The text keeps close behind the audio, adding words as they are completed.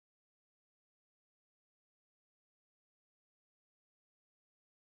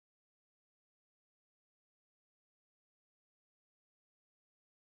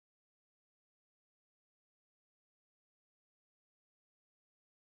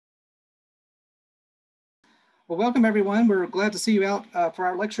Well, welcome everyone. We're glad to see you out for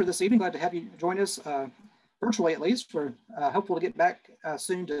our lecture this evening. Glad to have you join us virtually at least. We're hopeful to get back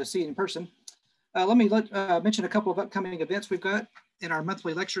soon to see you in person. Let me mention a couple of upcoming events we've got in our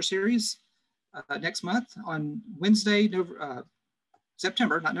monthly lecture series next month on Wednesday,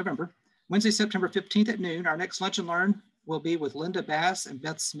 September 15th at noon. Our next Lunch and Learn will be with Linda Bass and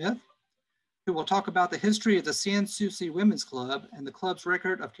Beth Smith, who will talk about the history of the San Souci Women's Club and the club's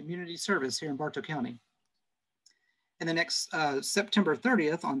record of community service here in Bartow County. And the next September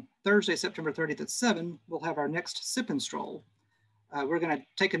 30th, on Thursday, September 30th at 7, we'll have our next Sip and Stroll. We're going to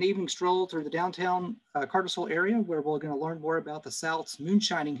take an evening stroll through the downtown Cartersville area, where we're going to learn more about the South's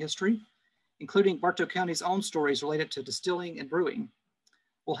moonshining history, including Bartow County's own stories related to distilling and brewing.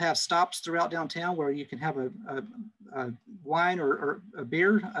 We'll have stops throughout downtown where you can have a wine or a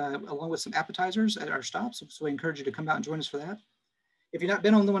beer along with some appetizers at our stops. So we encourage you to come out and join us for that. If you've not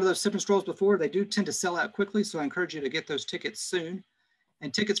been on one of those Sip and Strolls before, they do tend to sell out quickly, so I encourage you to get those tickets soon.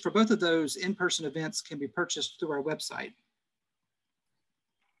 And tickets for both of those in-person events can be purchased through our website.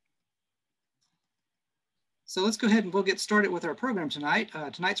 So let's go ahead and we'll get started with our program tonight.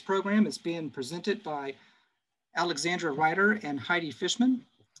 Tonight's program is being presented by Alexandra Reiter and Heidi Fishman.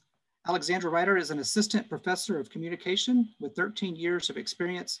 Alexandra Reiter is an assistant professor of communication with 13 years of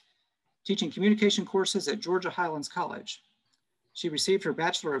experience teaching communication courses at Georgia Highlands College. She received her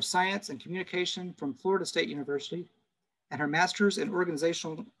Bachelor of Science in Communication from Florida State University and her Master's in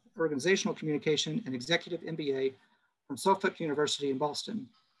Organizational Communication and Executive MBA from Suffolk University in Boston.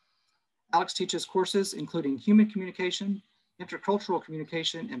 Alex teaches courses including human communication, intercultural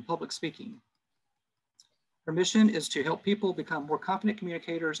communication, and public speaking. Her mission is to help people become more confident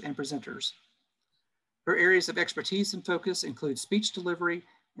communicators and presenters. Her areas of expertise and focus include speech delivery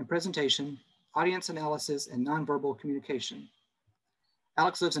and presentation, audience analysis, and nonverbal communication.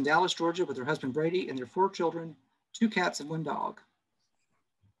 Alex lives in Dallas, Georgia with her husband Brady and their 4 children, 2 cats and 1 dog.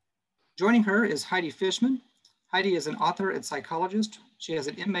 Joining her is Heidi Fishman. Heidi is an author and psychologist. She has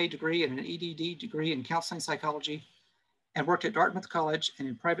an MA degree and an EDD degree in counseling psychology and worked at Dartmouth College and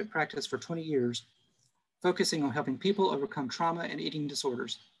in private practice for 20 years, focusing on helping people overcome trauma and eating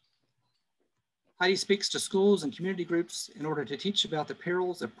disorders. Heidi speaks to schools and community groups in order to teach about the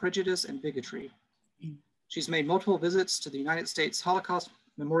perils of prejudice and bigotry. She's made multiple visits to the United States Holocaust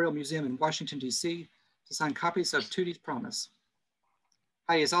Memorial Museum in Washington, D.C. to sign copies of Tootie's Promise.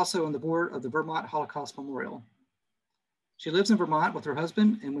 Heidi is also on the board of the Vermont Holocaust Memorial. She lives in Vermont with her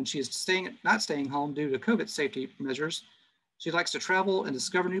husband, and when she is not staying home due to COVID safety measures, she likes to travel and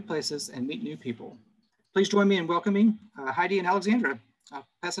discover new places and meet new people. Please join me in welcoming Heidi and Alexandra. I'll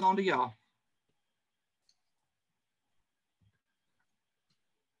pass it on to y'all.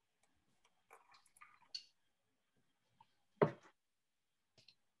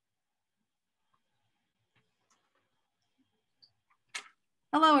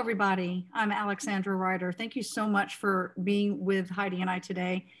 Hello, everybody. I'm Alexandra Reiter. Thank you so much for being with Heidi and I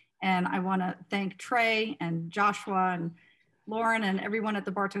today. And I want to thank Trey and Joshua and Lauren and everyone at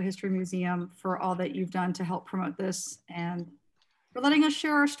the Bartow History Museum for all that you've done to help promote this and for letting us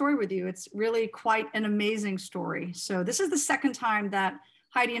share our story with you. It's really quite an amazing story. So this is the second time that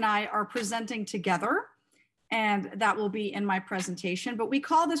Heidi and I are presenting together, and that will be in my presentation. But we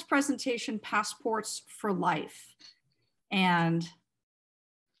call this presentation Passports for Life. And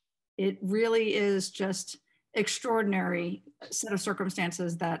it really is just extraordinary set of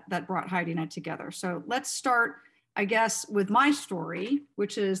circumstances that brought Heidi and I together. So let's start, I guess, with my story,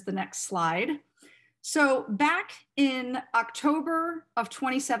 which is the next slide. So back in October of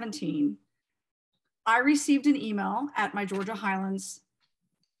 2017, I received an email at my Georgia Highlands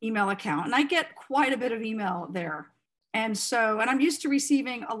email account, and I get quite a bit of email there. And I'm used to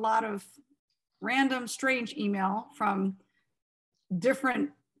receiving a lot of random, strange email from different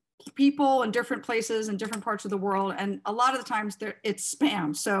people in different places in different parts of the world. And a lot of the times it's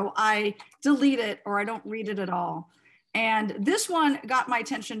spam. So I delete it or I don't read it at all. And this one got my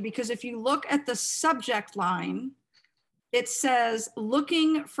attention because if you look at the subject line, it says,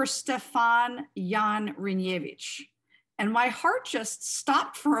 looking for Stefan Ryniewicz. And my heart just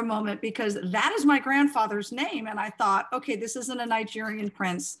stopped for a moment because that is my grandfather's name. And I thought, okay, this isn't a Nigerian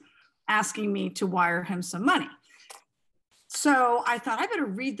prince asking me to wire him some money. So I thought I better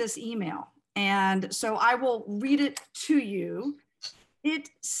read this email. And so I will read it to you. It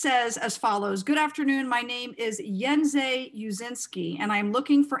says as follows: good afternoon, my name is Jędrzej Uzinski, and I'm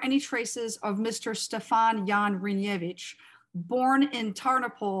looking for any traces of Mr. Stefan Ryniewicz, born in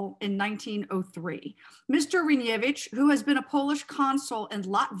Tarnopol in 1903. Mr. Ryniewicz, who has been a Polish consul in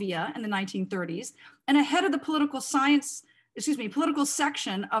Latvia in the 1930s and a head of the political science political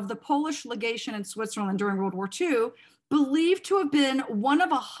section of the Polish legation in Switzerland during World War II, believed to have been one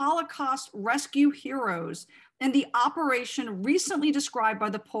of a Holocaust rescue heroes in the operation recently described by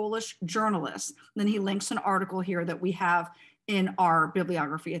the Polish journalist. Then he links an article here that we have in our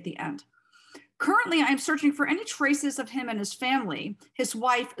bibliography at the end. Currently, I'm searching for any traces of him and his family, his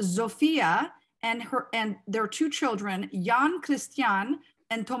wife, Zofia, and their two children, Jan Christian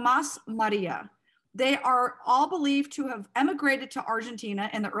and Tomas Maria. They are all believed to have emigrated to Argentina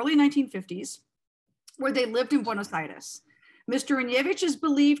in the early 1950s, where they lived in Buenos Aires. Mr. Ryniewicz is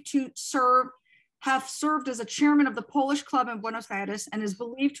believed to have served as a chairman of the Polish club in Buenos Aires and is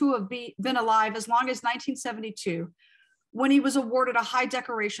believed to have been alive as long as 1972, when he was awarded a high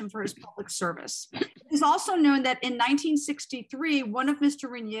decoration for his public service. It is also known that in 1963, one of Mr.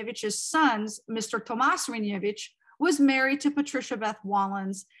 Ryniewicz's sons, Mr. Tomas Ryniewicz, was married to Patricia Beth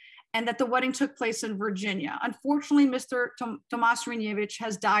Wallens, and that the wedding took place in Virginia. Unfortunately, Mr. Tomas Ryniewicz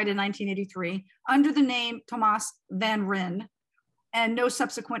has died in 1983 under the name Tomas Van Ryn, and no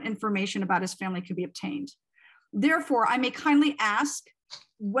subsequent information about his family could be obtained. Therefore, I may kindly ask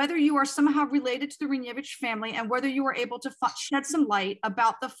whether you are somehow related to the Ryniewicz family and whether you are able to shed some light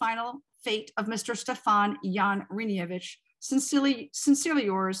about the final fate of Mr. Stefan Jan Ryniewicz. Sincerely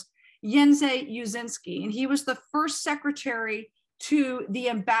yours, Jens Uzinski. And he was the first secretary to the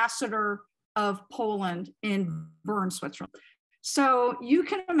ambassador of Poland in Bern, Switzerland. So you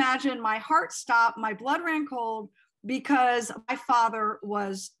can imagine my heart stopped, my blood ran cold, because my father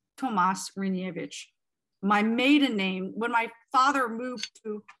was Tomas Ryniewicz. My maiden name, when my father moved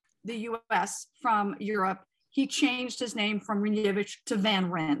to the US from Europe, he changed his name from Ryniewicz to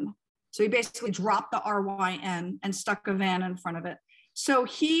Van Ryn. So he basically dropped the RYN and stuck a Van in front of it. So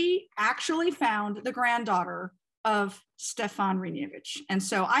he actually found the granddaughter of Stefan Ryniewicz. And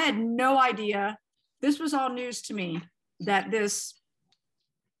so I had no idea, this was all news to me, that this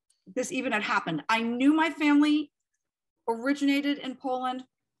even had happened. I knew my family originated in Poland.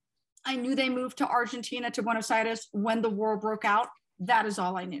 I knew they moved to Argentina, to Buenos Aires when the war broke out. That is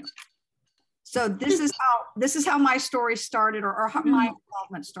all I knew. So this is how my story started, or how my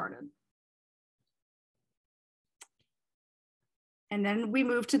involvement started. And then we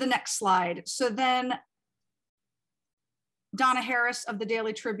move to the next slide. So then Donna Harris of the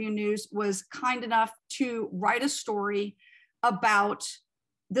Daily Tribune News was kind enough to write a story about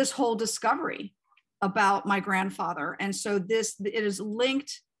this whole discovery about my grandfather. And so it is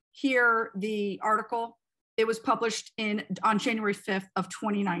linked here, the article. It was published on January 5th of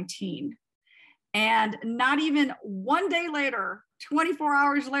 2019. And not even one day later, 24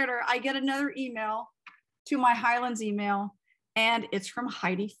 hours later, I get another email to my Highlands email, and it's from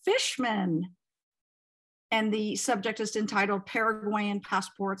Heidi Fishman. And the subject is entitled Paraguayan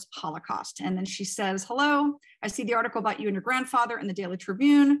Passports Holocaust. And then she says, hello, I see the article about you and your grandfather in the Daily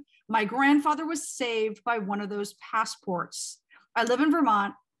Tribune. My grandfather was saved by one of those passports. I live in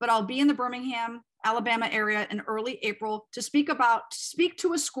Vermont, but I'll be in the Birmingham, Alabama area in early April to speak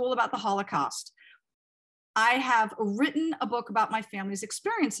to a school about the Holocaust. I have written a book about my family's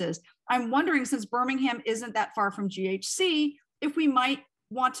experiences. I'm wondering, since Birmingham isn't that far from GHC, if we might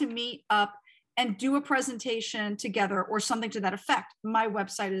want to meet up and do a presentation together or something to that effect. My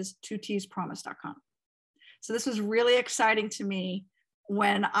website is 2tspromise.com. So this was really exciting to me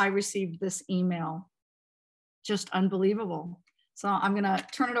when I received this email. Just unbelievable. So I'm gonna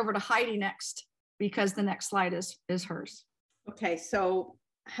turn it over to Heidi next, because the next slide is hers. Okay, so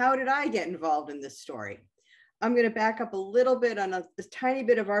how did I get involved in this story? I'm going to back up a little bit on a tiny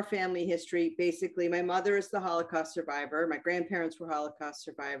bit of our family history. Basically, my mother is the Holocaust survivor. My grandparents were Holocaust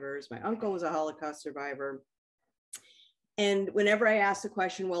survivors. My uncle was a Holocaust survivor. And whenever I asked the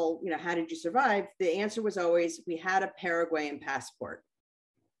question, well, how did you survive? The answer was always, we had a Paraguayan passport.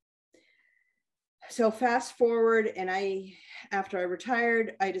 So fast forward, and after I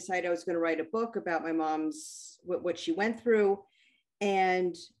retired, I decided I was going to write a book about my mom's, what she went through.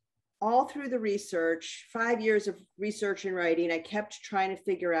 And all through the research, 5 years of research and writing, I kept trying to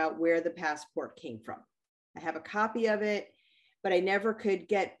figure out where the passport came from. I have a copy of it, but I never could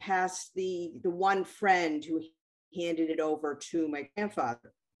get past the one friend who handed it over to my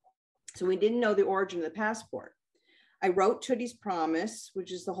grandfather. So we didn't know the origin of the passport. I wrote Tootie's Promise,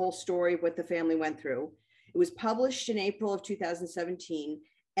 which is the whole story of what the family went through. It was published in April of 2017.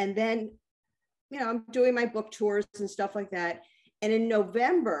 And then, I'm doing my book tours and stuff like that. And in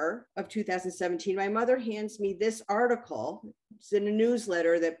November of 2017, my mother hands me this article. It's in a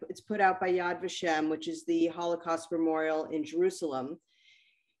newsletter that it's put out by Yad Vashem, which is the Holocaust Memorial in Jerusalem.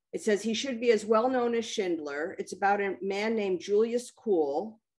 It says he should be as well known as Schindler. It's about a man named Julius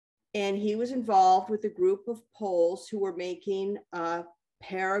Kuhl, And he was involved with a group of Poles who were making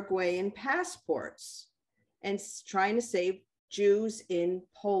Paraguayan passports and trying to save Jews in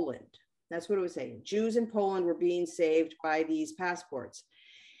Poland. That's what it was saying. Jews in Poland were being saved by these passports.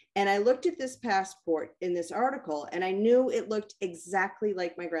 And I looked at this passport in this article, and I knew it looked exactly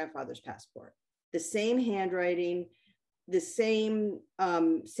like my grandfather's passport. The same handwriting, the same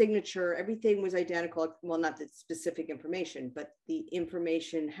signature, everything was identical. Well, not the specific information, but the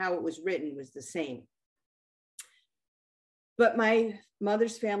information, how it was written was the same. But my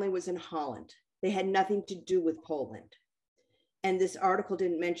mother's family was in Holland. They had nothing to do with Poland. And this article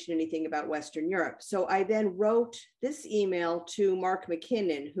didn't mention anything about Western Europe. So I then wrote this email to Mark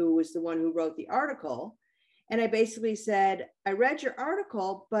McKinnon, who was the one who wrote the article. And I basically said, I read your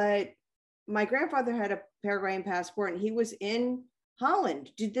article, but my grandfather had a Paraguayan passport and he was in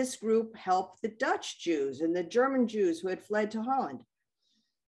Holland. Did this group help the Dutch Jews and the German Jews who had fled to Holland?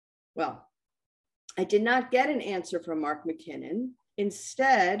 Well, I did not get an answer from Mark McKinnon.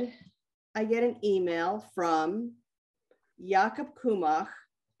 Instead, I get an email from Jakob Kumach,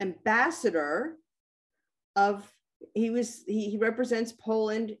 ambassador of, he represents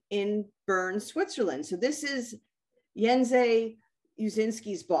Poland in Bern, Switzerland. So this is Jędrzej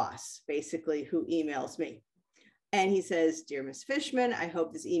Uzinski's boss, basically, who emails me. And he says, "Dear Ms. Fishman, I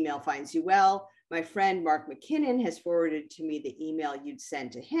hope this email finds you well. My friend Mark McKinnon has forwarded to me the email you'd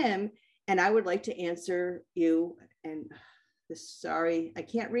sent to him, and I would like to answer you." And sorry, I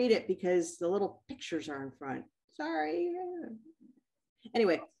can't read it because the little pictures are in front. Sorry.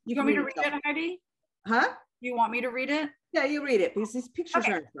 Anyway, you want me to read it, Heidi? Huh? You want me to read it? Yeah, you read it because these pictures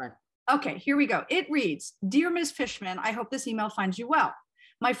are in front. Okay, here we go. It reads, "Dear Ms. Fishman, I hope this email finds you well.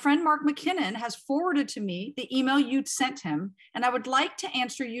 My friend Mark McKinnon has forwarded to me the email you'd sent him, and I would like to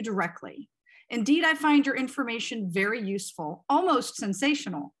answer you directly. Indeed, I find your information very useful, almost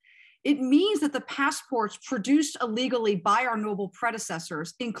sensational. It means that the passports produced illegally by our noble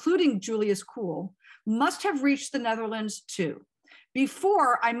predecessors, including Julius Kuhl, must have reached the Netherlands too.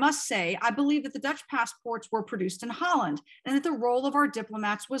 Before, I must say, I believe that the Dutch passports were produced in Holland and that the role of our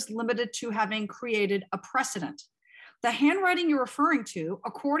diplomats was limited to having created a precedent. The handwriting you're referring to,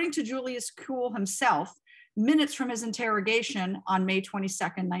 according to Julius Kuhl himself, minutes from his interrogation on May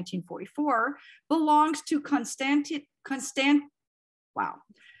 22nd, 1944, belongs to Konstanty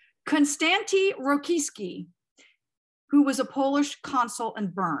Rokicki, who was a Polish consul in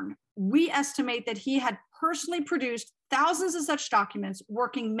Bern. We estimate that he had personally produced thousands of such documents,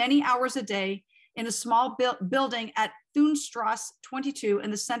 working many hours a day in a small building at Thunstrasse 22 in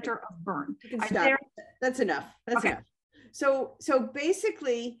the center of Bern." That's enough. That's enough. So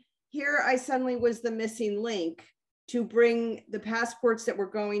basically, here I suddenly was the missing link to bring the passports that were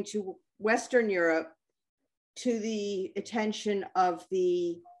going to Western Europe to the attention of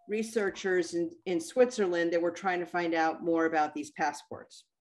the researchers in Switzerland that were trying to find out more about these passports.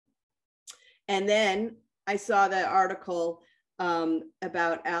 And then I saw that article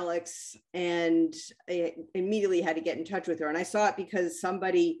about Alex, and I immediately had to get in touch with her. And I saw it because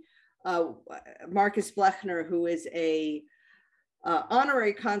somebody, Marcus Blechner, who is a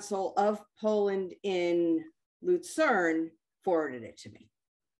honorary consul of Poland in Lucerne, forwarded it to me.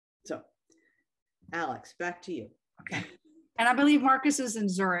 So, Alex, back to you. Okay. And I believe Marcus is in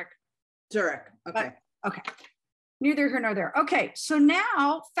Zurich. Zurich, okay. Okay, neither here nor there. Okay, so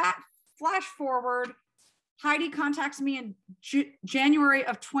now, flash forward, Heidi contacts me in January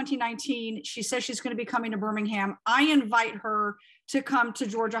of 2019. She says she's going to be coming to Birmingham. I invite her to come to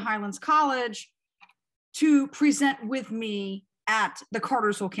Georgia Highlands College to present with me at the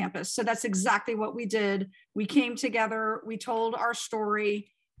Cartersville campus. So that's exactly what we did. We came together, we told our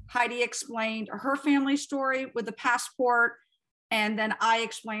story. Heidi explained her family story with the passport, and then I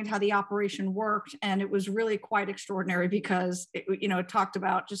explained how the operation worked. And it was really quite extraordinary because it talked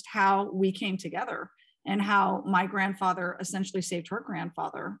about just how we came together and how my grandfather essentially saved her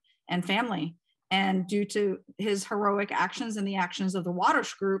grandfather and family. And due to his heroic actions and the actions of the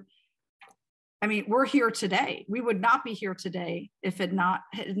Waters Group, I mean, we're here today. We would not be here today if it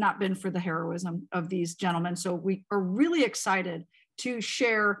had not been for the heroism of these gentlemen. So we are really excited to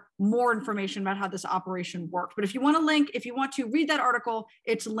share more information about how this operation worked. But if you want to read that article,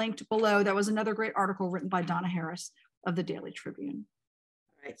 it's linked below. That was another great article written by Donna Harris of the Daily Tribune.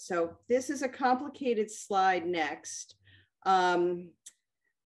 All right, so this is a complicated slide next.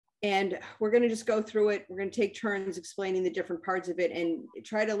 And we're going to just go through it. We're going to take turns explaining the different parts of it and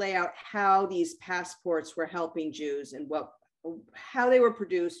try to lay out how these passports were helping Jews and how they were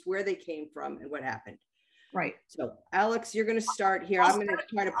produced, where they came from, and what happened. Right. So Alex, you're going to start here. I'm going to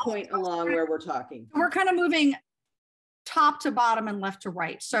try to point along where we're talking. We're kind of moving top to bottom and left to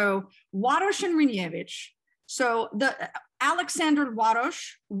right. So Ładoś and Ryniewicz. So Alexander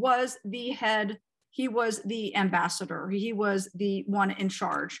Ładoś was the head. He was the ambassador. He was the one in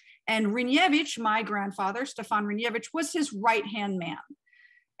charge. And Ryniewicz, my grandfather, Stefan Ryniewicz, was his right-hand man.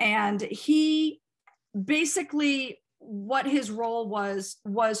 And he basically, what his role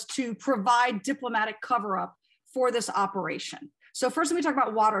was to provide diplomatic cover-up for this operation. So first, let me talk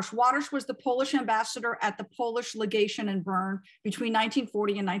about Ładoś. Ładoś was the Polish ambassador at the Polish legation in Bern between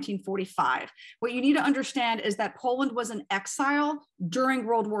 1940 and 1945. What you need to understand is that Poland was in exile during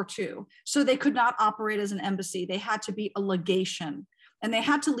World War II. So they could not operate as an embassy. They had to be a legation, and they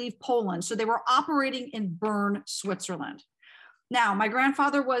had to leave Poland. So they were operating in Bern, Switzerland. Now, my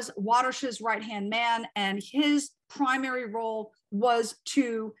grandfather was Ładoś's right-hand man, and his primary role was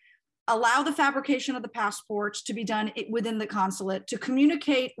to allow the fabrication of the passports to be done within the consulate, to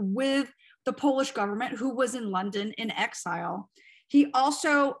communicate with the Polish government, who was in London in exile. He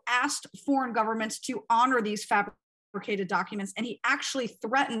also asked foreign governments to honor these fabricated documents, and he actually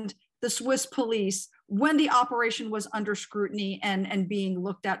threatened the Swiss police when the operation was under scrutiny and being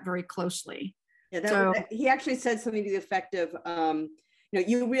looked at very closely. Yeah, he actually said something to the effect of,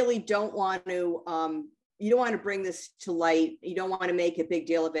 you really don't want to, you don't want to bring this to light. You don't want to make a big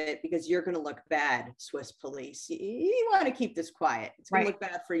deal of it because you're going to look bad, Swiss police. You want to keep this quiet. It's going to look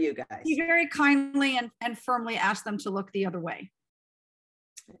bad for you guys. He very kindly and firmly asked them to look the other way.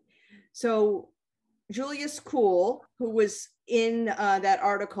 So Julius Kuhl, who was in that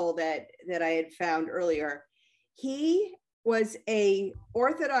article that I had found earlier, he was an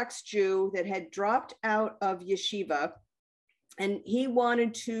Orthodox Jew that had dropped out of yeshiva, and he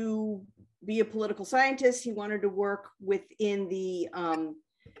wanted to be a political scientist. He wanted to work within the,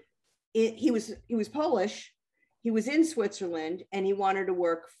 he was Polish, he was in Switzerland, and he wanted to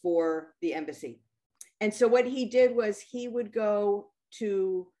work for the embassy. And so what he did was he would go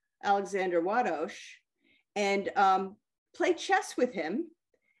to Alexander Ładoś and play chess with him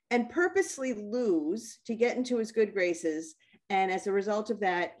and purposely lose to get into his good graces. And as a result of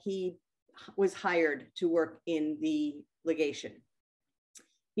that, he was hired to work in the legation.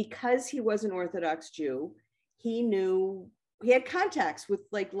 Because he was an Orthodox Jew, he had contacts with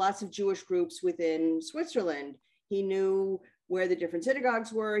like lots of Jewish groups within Switzerland. He knew where the different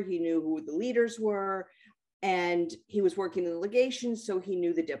synagogues were. He knew who the leaders were, and he was working in the legation, so he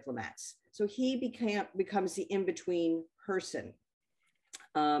knew the diplomats. So he becomes the in-between person.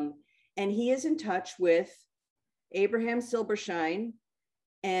 And he is in touch with Abraham Silberstein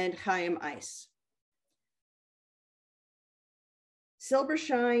and Chaim Eiss.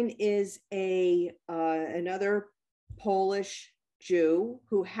 Silberstein is another Polish Jew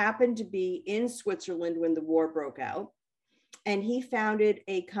who happened to be in Switzerland when the war broke out, and he founded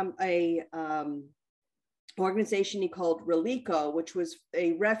a organization he called Relico, which was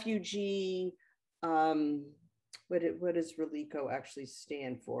a refugee. What does Relico actually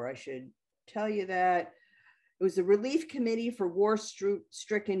stand for? I should tell you that. It was the Relief Committee for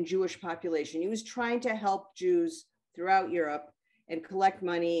War-Stricken Jewish Population. He was trying to help Jews throughout Europe and collect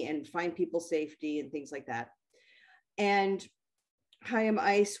money and find people safety and things like that. And Chaim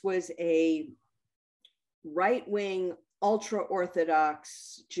Eiss was a right-wing,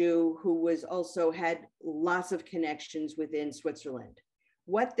 ultra-Orthodox Jew who was also had lots of connections within Switzerland.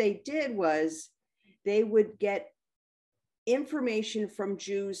 What they did was they would get information from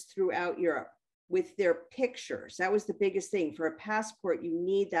Jews throughout Europe with their pictures. That was the biggest thing. For a passport, you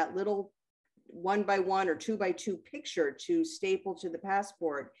need that little 1x1 or 2x2 picture to staple to the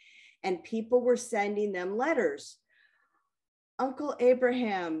passport. And people were sending them letters. Uncle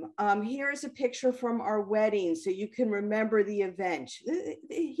Abraham, here's a picture from our wedding so you can remember the event.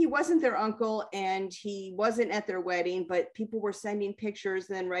 He wasn't their uncle and he wasn't at their wedding, but people were sending pictures,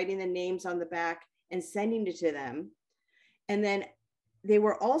 then writing the names on the back and sending it to them. And then they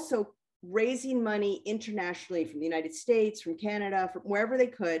were also raising money internationally from the United States, from Canada, from wherever they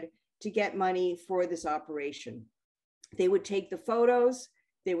could to get money for this operation. They would take the photos,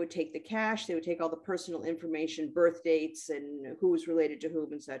 they would take the cash, they would take all the personal information, birth dates and who was related to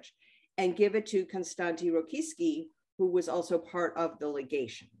whom and such, and give it to Konstanty Rokicki, who was also part of the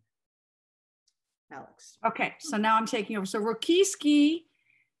legation. Alex. Okay, so now I'm taking over. So Rokicki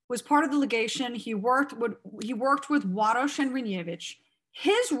was part of the legation. He worked with Ładoś and Ryniewicz.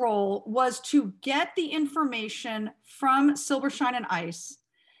 His role was to get the information from Silberstein and Eiss.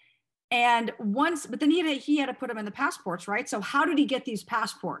 And but then he had to put them in the passports, right? So how did he get these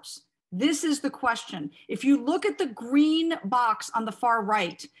passports? This is the question. If you look at the green box on the far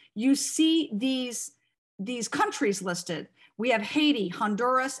right, you see these countries listed. We have Haiti,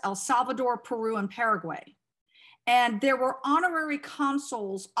 Honduras, El Salvador, Peru, and Paraguay. And there were honorary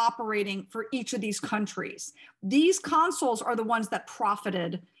consuls operating for each of these countries. These consuls are the ones that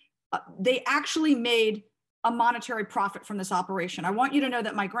profited. They actually made a monetary profit from this operation. I want you to know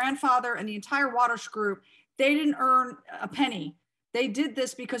that my grandfather and the entire Waters group, they didn't earn a penny. They did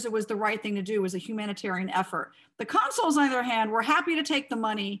this because it was the right thing to do. It was a humanitarian effort. The consuls, on the other hand, were happy to take the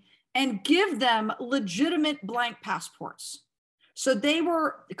money and give them legitimate blank passports. So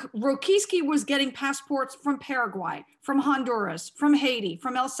Rokiski was getting passports from Paraguay, from Honduras, from Haiti,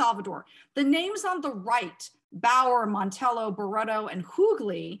 from El Salvador. The names on the right, Bauer, Montello, Barreto, and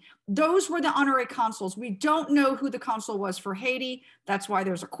Hugli, those were the honorary consuls. We don't know who the consul was for Haiti. That's why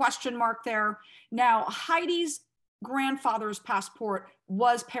there's a question mark there. Now, Heidi's grandfather's passport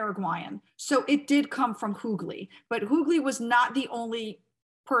was Paraguayan. So it did come from Hugli, but Hugli was not the only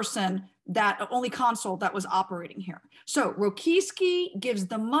consul that was operating here. So Rokiski gives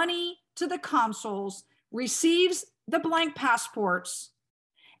the money to the consuls, receives the blank passports,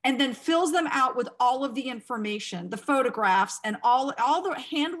 and then fills them out with all of the information, the photographs, and all the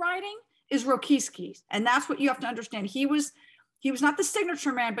handwriting is Rokiski's. And that's what you have to understand. He was not the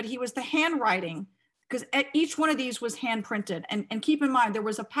signature man, but he was the handwriting, because each one of these was hand printed. And keep in mind, there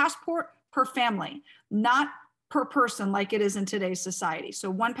was a passport per family, not per person like it is in today's society. So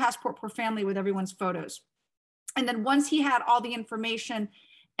one passport per family with everyone's photos. And then once he had all the information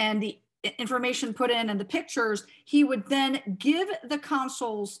and the information put in and the pictures, he would then give the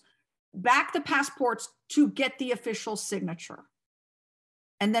consuls back the passports to get the official signature.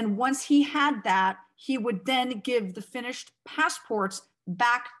 And then once he had that, he would then give the finished passports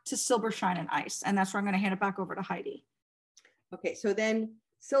back to Silberschein and Ice. And that's where I'm going to hand it back over to Heidi. Okay, so then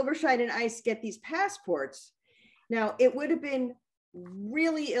Silberschein and Ice get these passports. Now, it would have been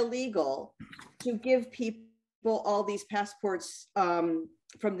really illegal to give people all these passports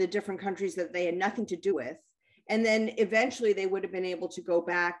from the different countries that they had nothing to do with. And then eventually they would have been able to go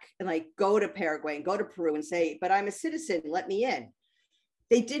back and like go to Paraguay and go to Peru and say, but I'm a citizen, let me in.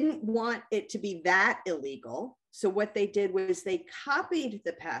 They didn't want it to be that illegal. So what they did was they copied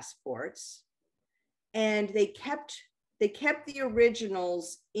the passports and they kept the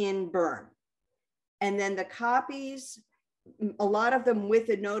originals in Bern. And then the copies, a lot of them with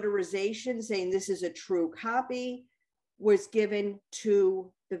a notarization saying this is a true copy, was given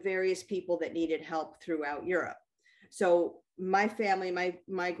to the various people that needed help throughout Europe. So my family,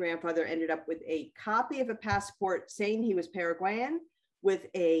 my grandfather ended up with a copy of a passport saying he was Paraguayan with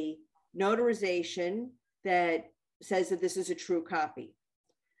a notarization that says that this is a true copy.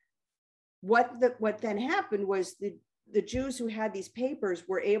 What then happened was the Jews who had these papers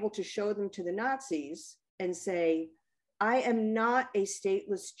were able to show them to the Nazis and say, I am not a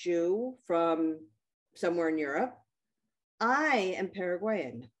stateless Jew from somewhere in Europe. I am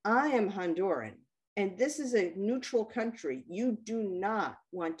Paraguayan. I am Honduran. And this is a neutral country. You do not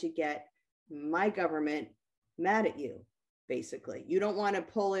want to get my government mad at you, basically. You don't want to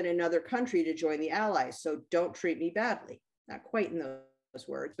pull in another country to join the Allies, so don't treat me badly. Not quite in those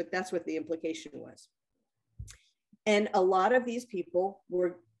words, but that's what the implication was. And a lot of these people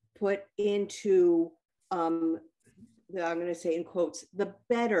were put into, I'm going to say in quotes, the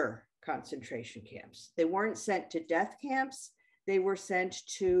better concentration camps. They weren't sent to death camps. They were sent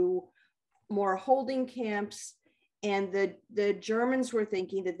to more holding camps. And the Germans were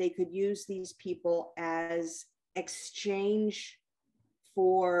thinking that they could use these people as exchange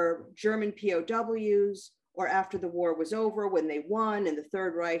for German POWs, or after the war was over, when they won and the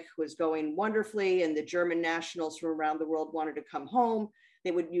Third Reich was going wonderfully and the German nationals from around the world wanted to come home,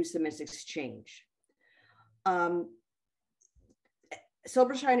 they would use them as exchange.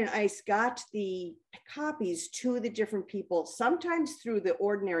 Silberschein and Ice got the copies to the different people, sometimes through the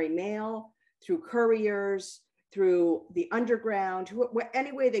ordinary mail, through couriers, through the underground,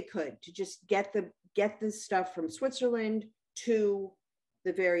 any way they could, to just get the stuff from Switzerland to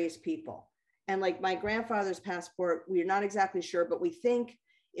the various people. And like my grandfather's passport, we're not exactly sure, but we think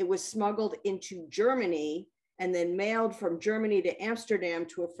it was smuggled into Germany and then mailed from Germany to Amsterdam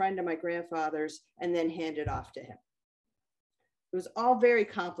to a friend of my grandfather's and then handed off to him. It was all very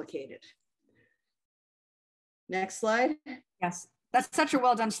complicated. Next slide. Yes, that's such a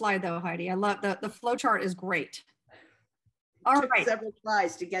well done slide though, Heidi. I love the flow chart is great. All right. Several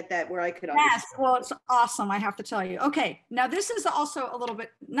slides to get that where I could understand. Yes, well, it's awesome, I have to tell you. Okay, now this is also a little bit,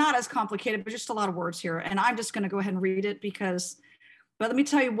 not as complicated, but just a lot of words here. And I'm just gonna go ahead and read it but let me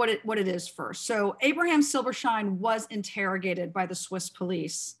tell you what it is first. So Abraham Silberschein was interrogated by the Swiss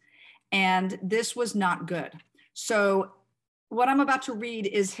police, and this was not good. So what I'm about to read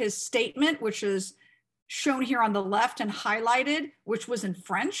is his statement, which is shown here on the left and highlighted, which was in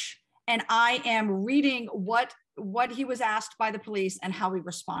French. And I am reading what what he was asked by the police and how he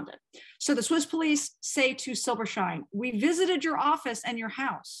responded. So the Swiss police say to Silberschein, "We visited your office and your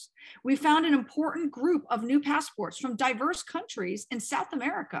house. We found an important group of new passports from diverse countries in South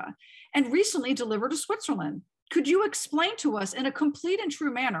America and recently delivered to Switzerland. Could you explain to us in a complete and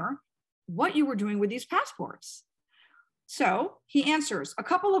true manner what you were doing with these passports?" So he answers, "A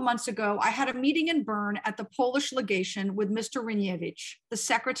couple of months ago, I had a meeting in Bern at the Polish legation with Mr. Ryniewicz, the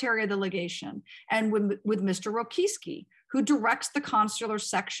secretary of the legation, and with Mr. Rokiski, who directs the consular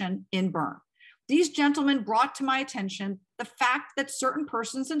section in Bern. These gentlemen brought to my attention the fact that certain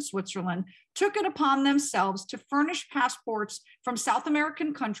persons in Switzerland took it upon themselves to furnish passports from South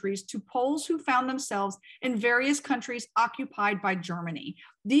American countries to Poles who found themselves in various countries occupied by Germany.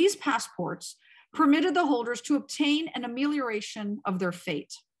 These passports permitted the holders to obtain an amelioration of their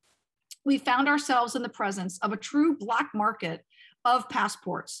fate. We found ourselves in the presence of a true black market of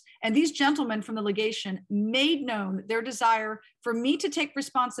passports, and these gentlemen from the legation made known their desire for me to take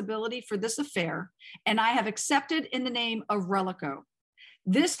responsibility for this affair, and I have accepted in the name of Relico.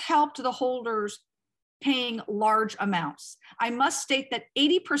 This helped the holders paying large amounts. I must state that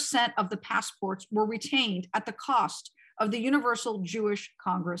 80% of the passports were retained at the cost of the Universal Jewish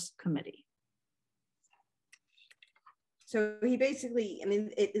Congress Committee." So he basically, I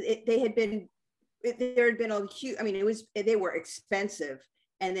mean, there had been a huge, I mean, they were expensive.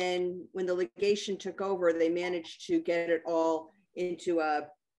 And then when the legation took over, they managed to get it all into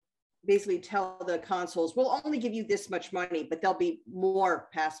basically tell the consuls, we'll only give you this much money, but there'll be more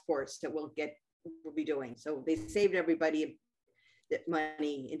passports that we'll be doing. So they saved everybody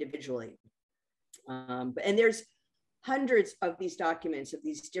money individually. And there's hundreds of these documents of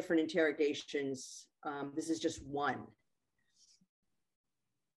these different interrogations. This is just one.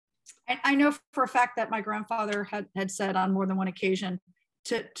 I know for a fact that my grandfather had said on more than one occasion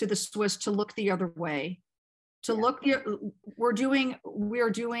to the Swiss to look the other way, to look we are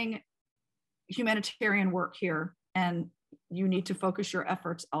doing humanitarian work here, and you need to focus your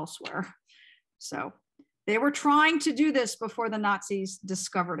efforts elsewhere. So they were trying to do this before the Nazis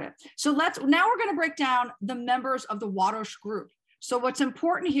discovered it. So now we're going to break down the members of the Ładoś group. So what's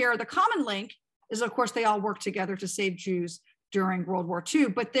important here, the common link is, of course, they all worked together to save Jews during World War II,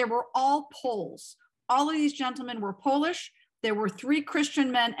 but they were all Poles. All of these gentlemen were Polish. There were 3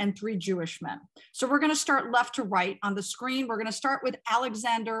 Christian men and 3 Jewish men. So we're going to start left to right on the screen. We're going to start with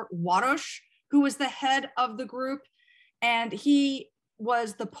Alexander Ładoś, who was the head of the group, and he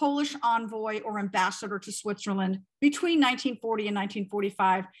was the Polish envoy or ambassador to Switzerland between 1940 and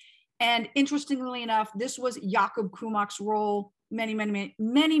 1945. And interestingly enough, this was Jakub Kumach's role many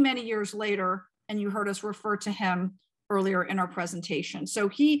years later, and you heard us refer to him earlier in our presentation. So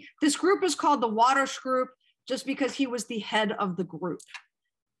this group is called the Ładoś group just because he was the head of the group.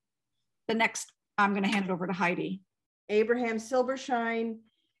 The next, I'm going to hand it over to Heidi. Abraham Silberschein,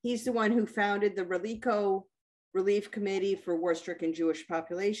 he's the one who founded the Relico Relief Committee for War-Stricken Jewish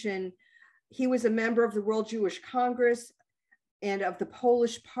Population. He was a member of the World Jewish Congress and of the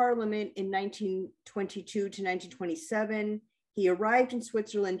Polish Parliament in 1922 to 1927. He arrived in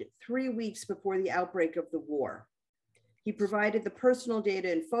Switzerland 3 weeks before the outbreak of the war. He provided the personal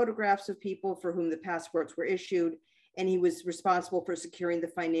data and photographs of people for whom the passports were issued, and he was responsible for securing the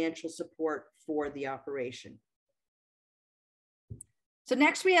financial support for the operation. So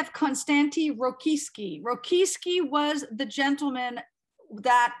next we have Konstanty Rokiski. Rokiski was the gentleman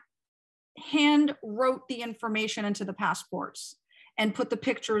that hand wrote the information into the passports and put the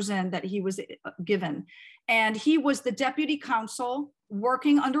pictures in that he was given. And he was the deputy consul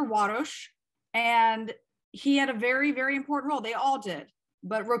working under Ładoś, and he had a very, very important role. They all did.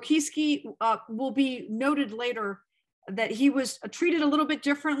 But Rokiski will be noted later that he was treated a little bit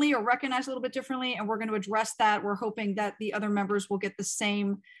differently or recognized a little bit differently, and we're going to address that. We're hoping that the other members will get the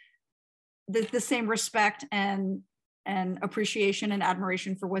same respect and appreciation and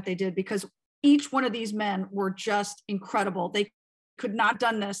admiration for what they did, because each one of these men were just incredible. They could not have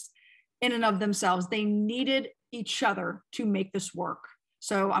done this in and of themselves. They needed each other to make this work.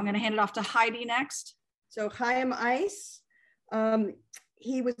 So I'm going to hand it off to Heidi next. So Chaim Eis,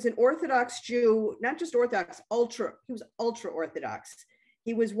 he was an Orthodox Jew, not just Orthodox, he was ultra-Orthodox.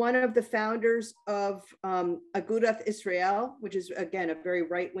 He was one of the founders of Agudath Israel, which is, again, a very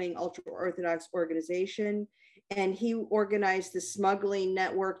right-wing, ultra-Orthodox organization. And he organized the smuggling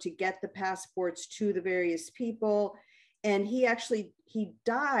network to get the passports to the various people. And he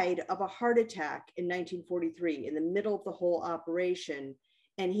died of a heart attack in 1943 in the middle of the whole operation.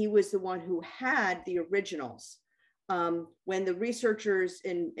 And he was the one who had the originals. When the researchers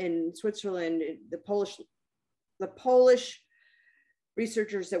in Switzerland, the Polish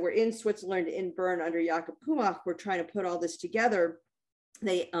researchers that were in Switzerland in Bern under Jakob Kumach were trying to put all this together,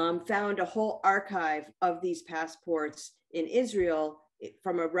 they found a whole archive of these passports in Israel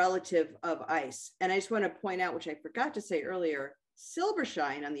from a relative of ICE. And I just want to point out, which I forgot to say earlier,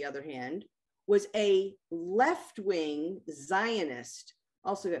 Silberstein, on the other hand, was a left-wing Zionist,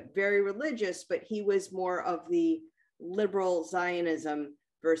 also very religious, but he was more of the liberal Zionism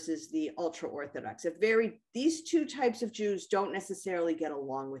versus the ultra-Orthodox. These two types of Jews don't necessarily get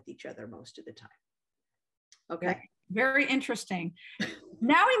along with each other most of the time. Okay. Very interesting.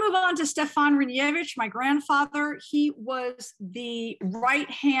 Now we move on to Stefan Ryniewicz, my grandfather. He was the right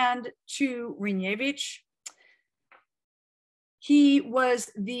hand to Ryniewicz. He was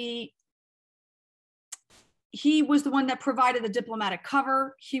the one that provided the diplomatic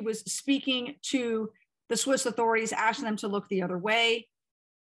cover. He was speaking to the Swiss authorities, asking them to look the other way.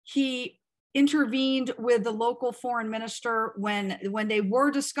 He intervened with the local foreign minister when they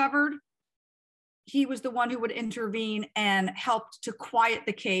were discovered. He was the one who would intervene and helped to quiet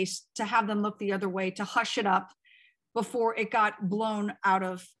the case, to have them look the other way, to hush it up before it got blown out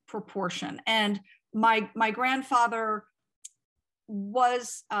of proportion. And my grandfather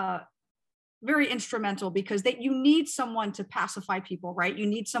was very instrumental, because you need someone to pacify people, right? You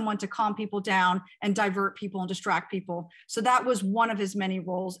need someone to calm people down and divert people and distract people. So that was one of his many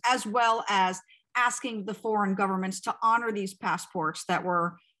roles, as well as asking the foreign governments to honor these passports that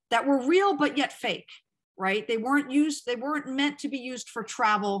were real but yet fake, right? They weren't meant to be used for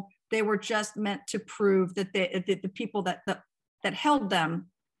travel. They were just meant to prove that the people that held them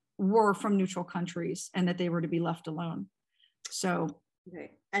were from neutral countries and that they were to be left alone. So.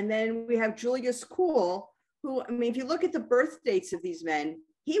 Okay. And then we have Julius Kuhl, who, I mean, if you look at the birth dates of these men,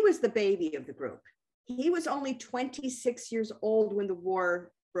 he was the baby of the group. He was only 26 years old when the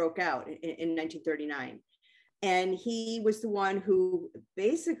war broke out in 1939. And he was the one who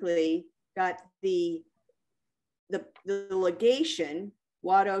basically got the legation,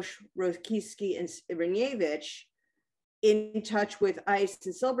 Ładoś, Rokiski, and Ryniewicz, in touch with ICE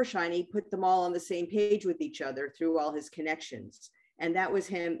and Silberstein. He put them all on the same page with each other through all his connections. And that was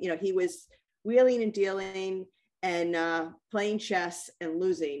him, he was wheeling and dealing and playing chess and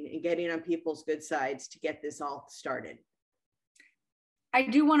losing and getting on people's good sides to get this all started. I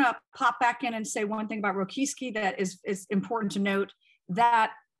do want to pop back in and say one thing about Rokiski that is important to note,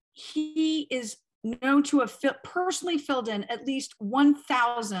 that he is known to have personally filled in at least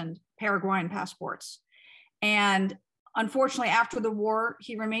 1,000 Paraguayan passports. And unfortunately, after the war,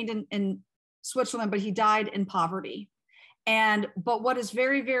 he remained in Switzerland, but he died in poverty. But what is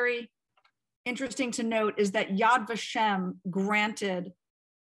very, very interesting to note is that Yad Vashem granted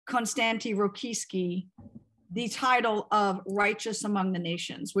Konstanty Rokiski the title of Righteous Among the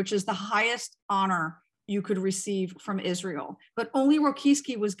Nations, which is the highest honor you could receive from Israel. But only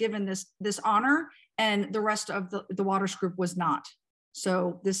Rokiski was given this honor, and the rest of the Ładoś group was not.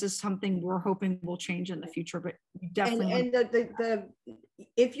 So this is something we're hoping will change in the future, but definitely. And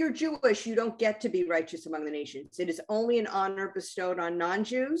if you're Jewish, you don't get to be righteous among the nations. It is only an honor bestowed on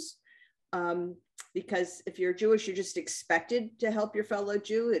non-Jews, because if you're Jewish, you're just expected to help your fellow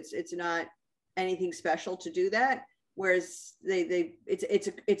Jew. It's not anything special to do that. Whereas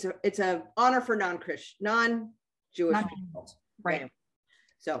it's a honor for non-Jewish people. Right.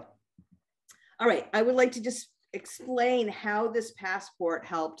 So, all right, I would like to just explain how this passport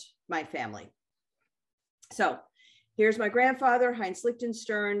helped my family. So here's my grandfather, Heinz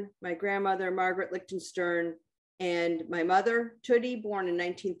Lichtenstern, my grandmother, Margaret Lichtenstern, and my mother, Tutti, born in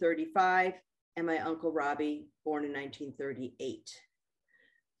 1935, and my uncle, Robbie, born in 1938.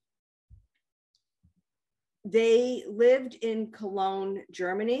 They lived in Cologne,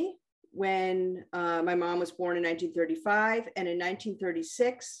 Germany, when my mom was born in 1935, and in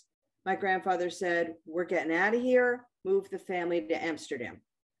 1936, my grandfather said, we're getting out of here, move the family to Amsterdam.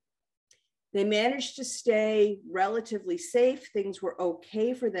 They managed to stay relatively safe. Things were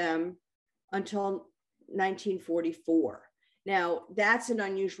okay for them until 1944. Now, that's an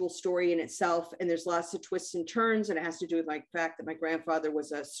unusual story in itself, and there's lots of twists and turns, and it has to do with the fact that my grandfather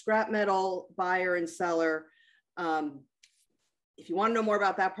was a scrap metal buyer and seller. If you want to know more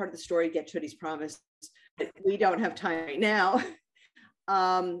about that part of the story, get Tutti's Promise. We don't have time right now.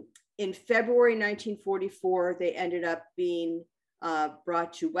 In February 1944, they ended up being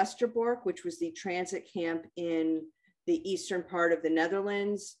brought to Westerbork, which was the transit camp in the eastern part of the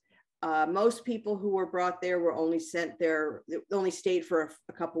Netherlands. Most people who were brought there were only sent there, only stayed for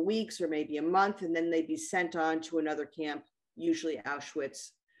a couple weeks or maybe a month, and then they'd be sent on to another camp, usually Auschwitz,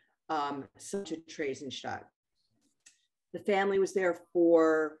 to Theresienstadt. The family was there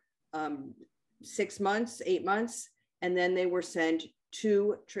for 6 months, 8 months, and then they were sent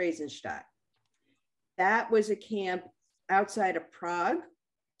to Theresienstadt. That was a camp outside of Prague,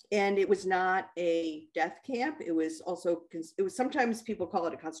 and it was not a death camp. It was sometimes people call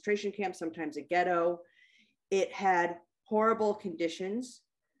it a concentration camp, sometimes a ghetto. It had horrible conditions.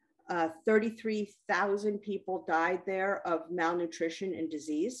 33,000 people died there of malnutrition and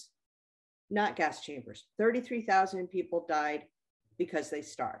disease, not gas chambers. 33,000 people died because they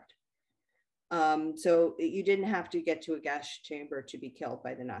starved. So you didn't have to get to a gas chamber to be killed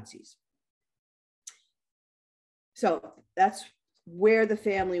by the Nazis. So that's where the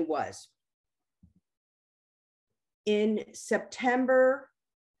family was. In September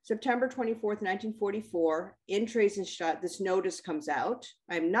 24th, 1944, in Theresienstadt, this notice comes out.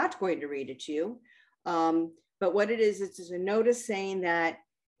 I'm not going to read it to you, but what it is, it's a notice saying that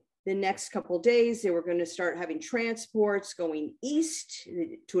the next couple of days, they were going to start having transports going east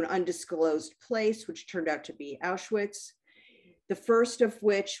to an undisclosed place, which turned out to be Auschwitz. The first of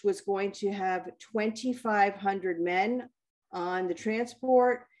which was going to have 2,500 men on the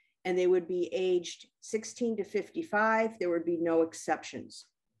transport, and they would be aged 16 to 55. There would be no exceptions.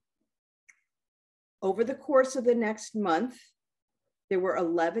 Over the course of the next month, there were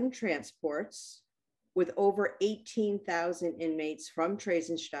 11 transports with over 18,000 inmates from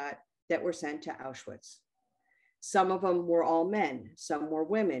Theresienstadt that were sent to Auschwitz. Some of them were all men, some were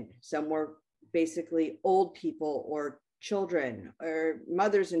women, some were basically old people or children or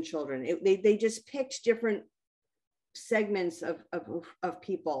mothers and children. They just picked different segments of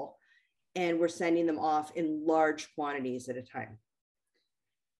people and were sending them off in large quantities at a time.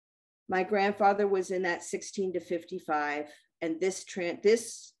 My grandfather was in that 16 to 55, and this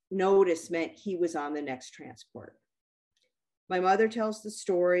notice meant he was on the next transport. My mother tells the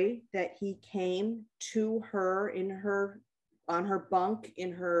story that he came to her on her bunk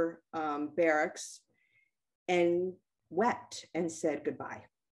in her barracks and wept and said goodbye.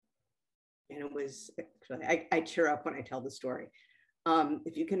 And it was, I tear up when I tell the story.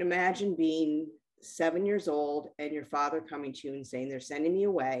 If you can imagine being 7 years old and your father coming to you and saying, they're sending me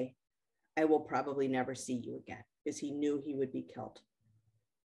away, I will probably never see you again, because he knew he would be killed.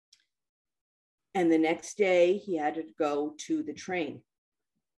 And the next day he had to go to the train.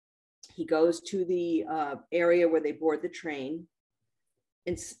 He goes to the area where they board the train,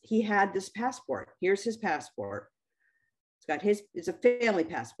 and he had this passport. Here's his passport. It's a family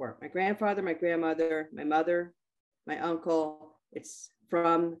passport. My grandfather, my grandmother, my mother, my uncle. It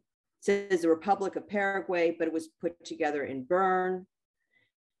says the Republic of Paraguay, but it was put together in Bern.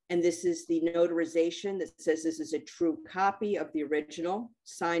 And this is the notarization that says this is a true copy of the original,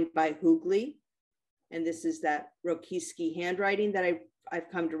 signed by Hugli. And this is that Rokiski handwriting that I've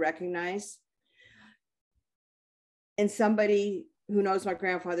come to recognize. And somebody who knows my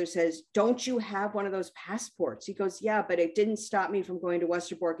grandfather says, don't you have one of those passports? He goes, yeah, but it didn't stop me from going to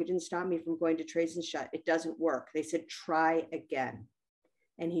Westerbork. It didn't stop me from going to Theresienstadt. It doesn't work. They said, try again.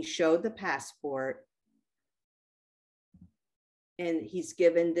 And he showed the passport. And he's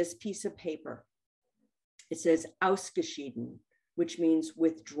given this piece of paper. It says ausgeschieden, which means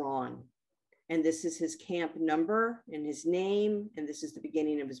withdrawn. And this is his camp number and his name. And this is the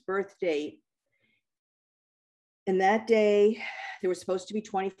beginning of his birth date. And that day, there were supposed to be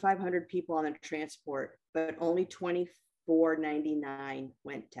 2,500 people on the transport, but only 2,499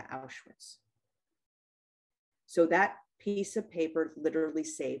 went to Auschwitz. So that piece of paper literally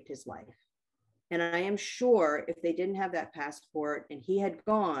saved his life. And I am sure if they didn't have that passport and he had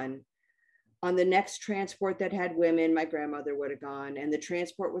gone on the next transport that had women, my grandmother would have gone, and the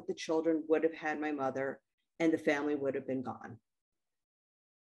transport with the children would have had my mother, and the family would have been gone.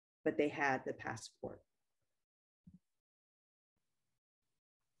 But they had the passport.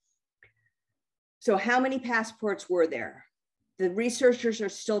 So how many passports were there? The researchers are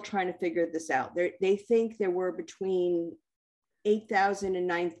still trying to figure this out. They think there were between 8,000 and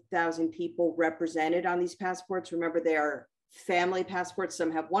 9,000 people represented on these passports. Remember, they are family passports.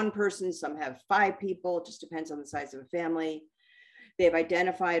 Some have one person, some have 5 people. It just depends on the size of a family. They've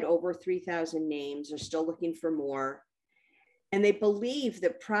identified over 3,000 names. They're still looking for more. And they believe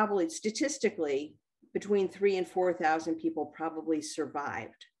that probably statistically between 3,000 and 4,000 people probably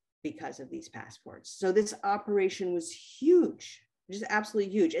survived because of these passports. So this operation was huge, just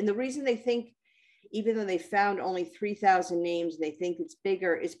absolutely huge. And the reason they think, even though they found only 3,000 names, they think it's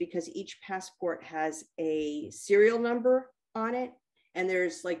bigger, is because each passport has a serial number on it. And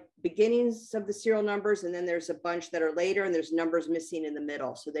there's like beginnings of the serial numbers, and then there's a bunch that are later, and there's numbers missing in the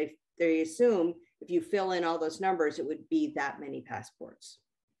middle. So they assume if you fill in all those numbers, it would be that many passports.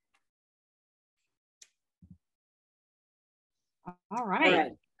 All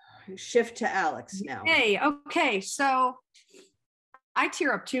right. Shift to Alex now. Okay, so I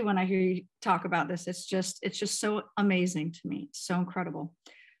tear up too when I hear you talk about this. It's just so amazing to me. It's so incredible.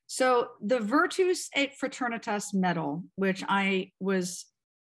 So the Virtus et Fraternitas Medal, which I was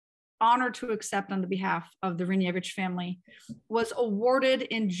honored to accept on the behalf of the Ryniewicz family, was awarded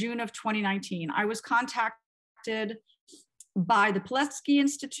in June of 2019. I was contacted by the Pilecki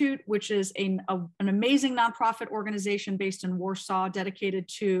Institute, which is an amazing nonprofit organization based in Warsaw, dedicated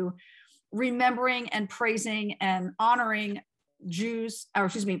to remembering and praising and honoring Jews, or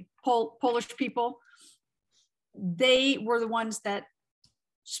excuse me, Polish people. They were the ones that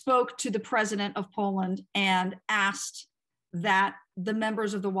spoke to the president of Poland and asked that the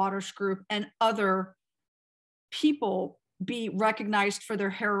members of the Waters Group and other people be recognized for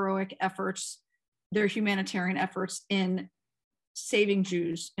their heroic efforts, their humanitarian efforts in saving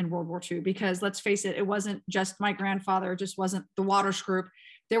Jews in World War II. Because let's face it, it wasn't just my grandfather, it just wasn't the Waters Group.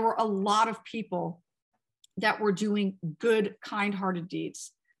 There were a lot of people that were doing good, kind-hearted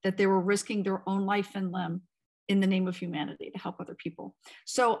deeds, that they were risking their own life and limb in the name of humanity to help other people.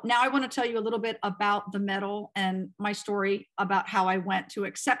 So now I want to tell you a little bit about the medal and my story about how I went to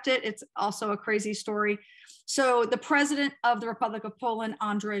accept it. It's also a crazy story. So the president of the Republic of Poland,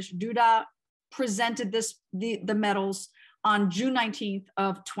 Andrzej Duda, presented the medals on June 19th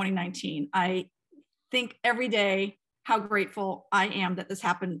of 2019. I think every day how grateful I am that this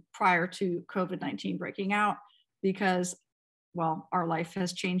happened prior to COVID-19 breaking out, because, well, our life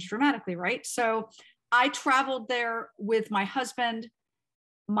has changed dramatically, right? So I traveled there with my husband,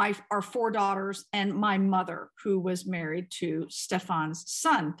 our 4 daughters, and my mother, who was married to Stefan's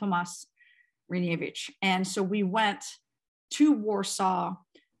son, Tomasz Ryniewicz. And so we went to Warsaw,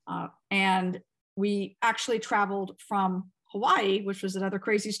 and we actually traveled from Hawaii, which was another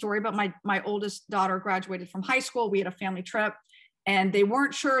crazy story, but my oldest daughter graduated from high school. We had a family trip, and they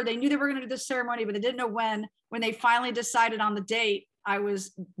weren't sure. They knew they were going to do this ceremony, but they didn't know when. When they finally decided on the date, I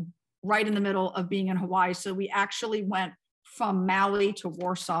was right in the middle of being in Hawaii. So we actually went from Maui to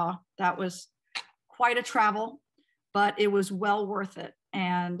Warsaw. That was quite a travel, but it was well worth it.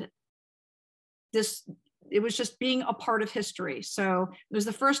 And it was just being a part of history. So it was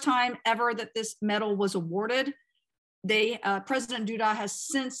the first time ever that this medal was awarded. President Duda has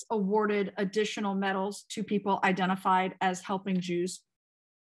since awarded additional medals to people identified as helping Jews.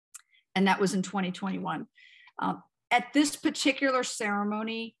 And that was in 2021. At this particular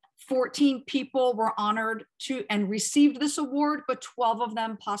ceremony, 14 people were honored and received this award, but 12 of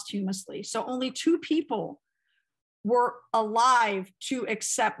them posthumously. So only 2 people were alive to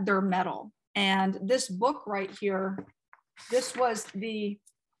accept their medal. And this book right here, this was the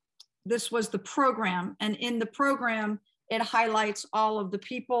program. And in the program, it highlights all of the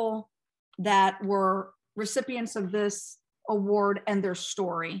people that were recipients of this award and their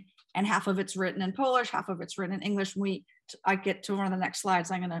story. And half of it's written in Polish, half of it's written in English. I get to one of the next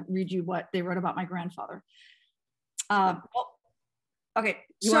slides. I'm going to read you what they wrote about my grandfather. Okay.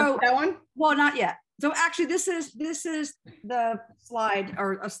 You want that one? Well, not yet. So actually, this is the slide,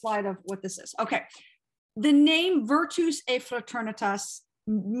 or a slide of what this is. Okay. The name Virtus et Fraternitas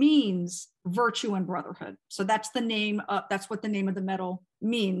means virtue and brotherhood. So that's the name. That's what the name of the medal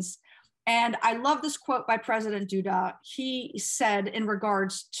means. And I love this quote by President Duda. He said in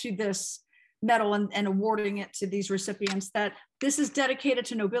regards to this medal and awarding it to these recipients that this is dedicated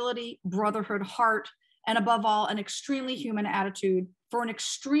to nobility, brotherhood, heart, and above all, an extremely human attitude, for an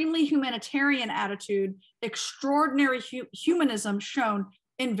extremely humanitarian attitude, extraordinary humanism shown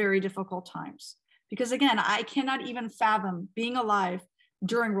in very difficult times. Because again, I cannot even fathom being alive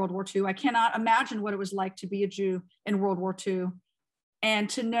during World War II. I cannot imagine what it was like to be a Jew in World War II, and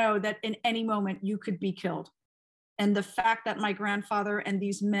to know that in any moment you could be killed. And the fact that my grandfather and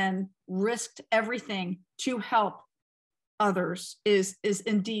these men risked everything to help others is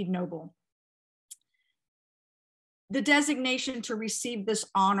indeed noble. The designation to receive this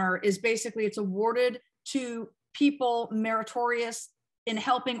honor is basically, it's awarded to people meritorious in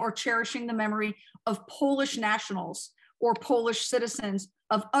helping or cherishing the memory of Polish nationals or Polish citizens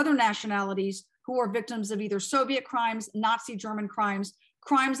of other nationalities who are victims of either Soviet crimes, Nazi German crimes,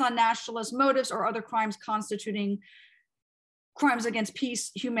 crimes on nationalist motives, or other crimes constituting crimes against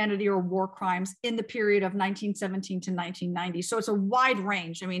peace, humanity, or war crimes in the period of 1917 to 1990. So it's a wide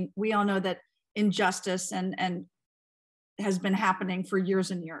range. I mean, we all know that injustice and has been happening for years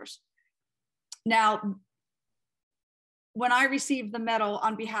and years. Now, when I received the medal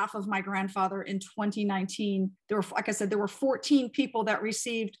on behalf of my grandfather in 2019, there were, like I said, there were 14 people that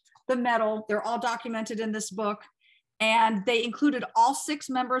received the medal. They're all documented in this book, and they included all 6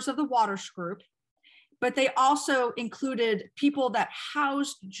 members of the Waters Group, but they also included people that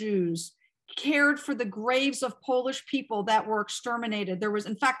housed Jews, cared for the graves of Polish people that were exterminated. There was,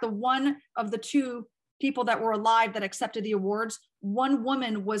 in fact, the one of the two people that were alive that accepted the awards, one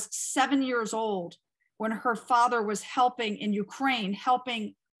woman was 7 years old when her father was helping in Ukraine,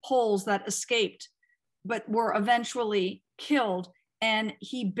 helping Poles that escaped, but were eventually killed. And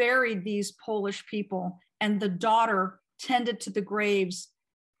he buried these Polish people, and the daughter tended to the graves,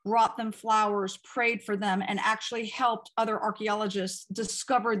 brought them flowers, prayed for them, and actually helped other archaeologists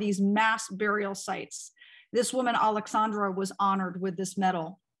discover these mass burial sites. This woman, Alexandra, was honored with this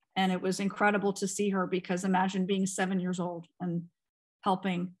medal, and it was incredible to see her, because imagine being 7 years old and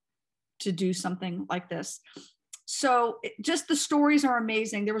helping to do something like this. So just the stories are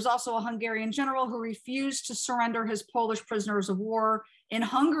amazing. There was also a Hungarian general who refused to surrender his Polish prisoners of war in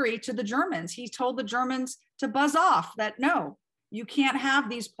Hungary to the Germans. He told the Germans to buzz off, that no, you can't have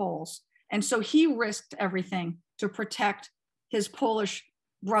these Poles. And so he risked everything to protect his Polish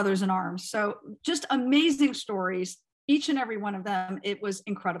brothers in arms. So just amazing stories, each and every one of them. It was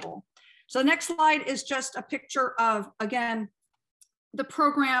incredible. So the next slide is just a picture of, again, the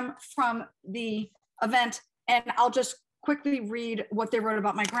program from the event. And I'll just quickly read what they wrote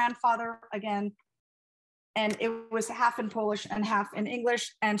about my grandfather again. And it was half in Polish and half in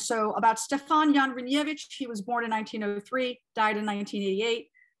English. And so about Stefan Ryniewicz, he was born in 1903, died in 1988.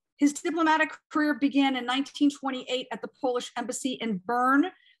 His diplomatic career began in 1928 at the Polish embassy in Bern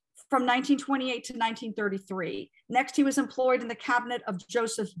from 1928 to 1933. Next, he was employed in the cabinet of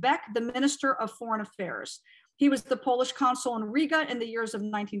Joseph Beck, the Minister of Foreign Affairs. He was the Polish consul in Riga in the years of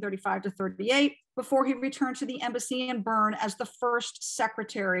 1935 to 38, before he returned to the embassy in Bern as the first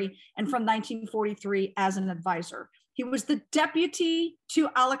secretary, and from 1943 as an advisor. He was the deputy to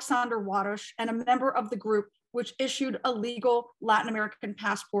Alexander Ładoś and a member of the group which issued illegal Latin American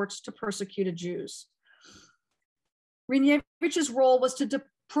passports to persecuted Jews. Ryniewicz's role was to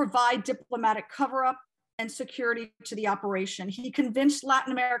provide diplomatic cover-up and security to the operation. He convinced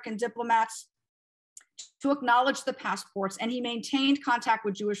Latin American diplomats to acknowledge the passports, and he maintained contact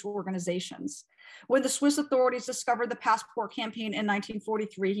with Jewish organizations. When the Swiss authorities discovered the passport campaign in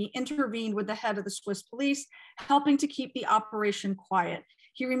 1943, he intervened with the head of the Swiss police, helping to keep the operation quiet.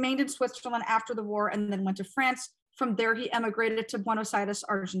 He remained in Switzerland after the war and then went to France. From there, he emigrated to Buenos Aires,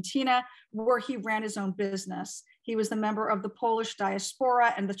 Argentina, where he ran his own business. He was the member of the Polish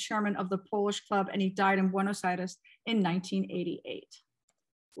diaspora and the chairman of the Polish Club, and he died in Buenos Aires in 1988.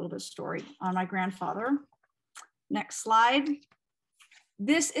 A little bit of story on my grandfather. Next slide.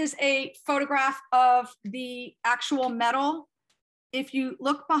 This is a photograph of the actual medal. If you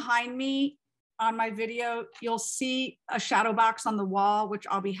look behind me on my video, you'll see a shadow box on the wall, which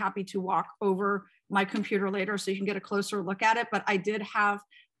I'll be happy to walk over my computer later so you can get a closer look at it. But I did have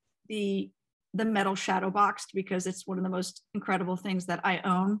the medal shadow boxed because it's one of the most incredible things that I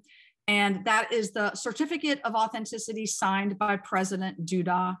own. And that is the certificate of authenticity signed by President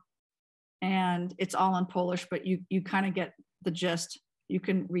Duda. And it's all in Polish, but you kind of get the gist. You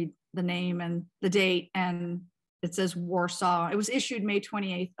can read the name and the date, and it says Warsaw. It was issued May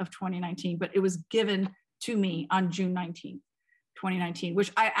 28th of 2019, but it was given to me on June 19th, 2019,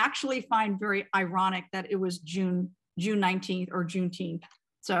 which I actually find very ironic that it was June 19th or Juneteenth.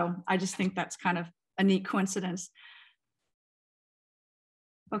 So I just think that's kind of a neat coincidence.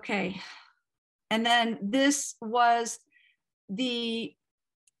 Okay, and then this was the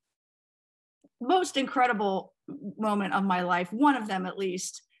most incredible moment of my life, one of them at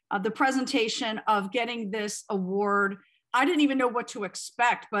least, the presentation of getting this award. I didn't even know what to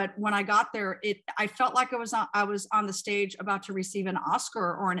expect, but when I got there, I felt like I was on the stage about to receive an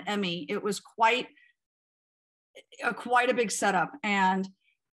Oscar or an Emmy. It was quite a big setup, and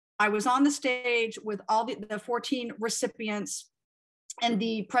I was on the stage with all the 14 recipients, and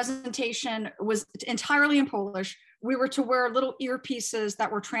the presentation was entirely in Polish. We were to wear little earpieces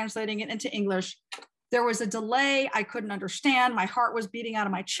that were translating it into English. There was a delay. I couldn't understand. My heart was beating out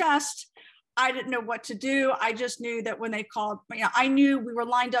of my chest. I didn't know what to do. I just knew that when they called, I knew we were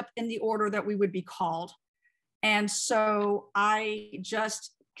lined up in the order that we would be called. And so I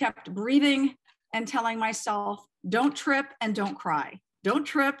just kept breathing and telling myself, don't trip and don't cry. Don't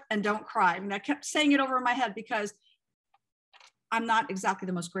trip and don't cry. I kept saying it over in my head because I'm not exactly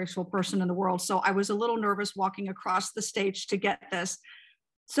the most graceful person in the world. So I was a little nervous walking across the stage to get this.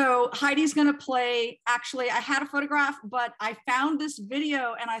 So Heidi's gonna play, actually I had a photograph, but I found this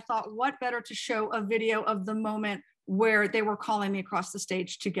video and I thought, what better to show a video of the moment where they were calling me across the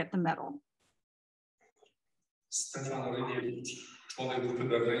stage to get the medal. Stefan Ryniewicz, członek grupy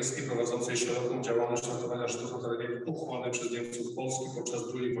berlińskiej prowadzącej szeroką działalność ratowania Żydów na terenie pochłonionej przez Niemców Polski podczas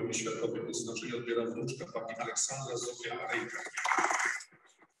II wojny światowej. Odznaczenie odbiera wnuczka pani Alexandra MacMurdo Reiter.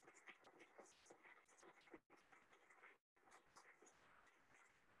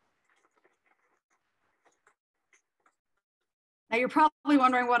 Now you're probably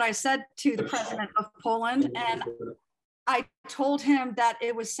wondering what I said to the president of Poland, and I told him that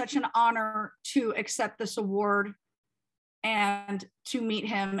it was such an honor to accept this award and to meet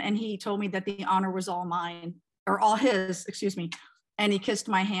him. And he told me that the honor was all mine, or all his, excuse me. And he kissed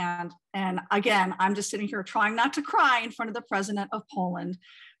my hand. And again, I'm just sitting here trying not to cry in front of the president of Poland,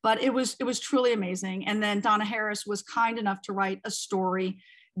 but it was truly amazing. And then Donna Harris was kind enough to write a story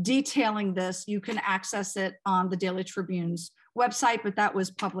detailing this. You can access it on the Daily Tribune's website, but that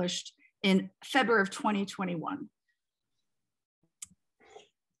was published in February of 2021.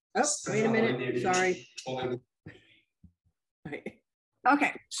 Oh, wait a minute, sorry.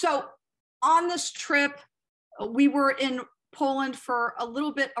 Okay, so on this trip, we were in Poland for a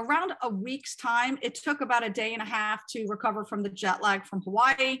little bit, around a week's time. It took about a day and a half to recover from the jet lag from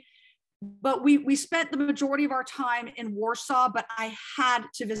Hawaii. But we spent the majority of our time in Warsaw, but I had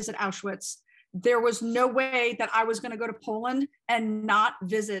to visit Auschwitz. There was no way that I was going to go to Poland and not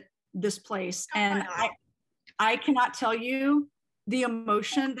visit this place. And I cannot tell you the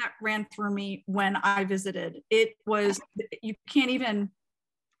emotion that ran through me when I visited. It was, you can't even,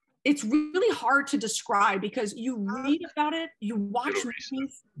 it's really hard to describe because you read about it, you watch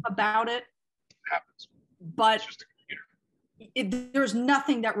movies about it, but there's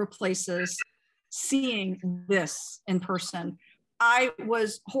nothing that replaces seeing this in person. I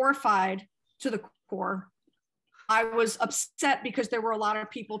was horrified to the core. I was upset because there were a lot of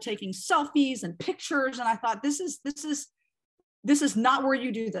people taking selfies and pictures, and I thought, this is not where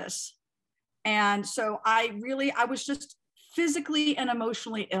you do this. And so I was just physically and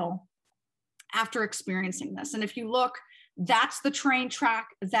emotionally ill after experiencing this. And if you look, that's the train track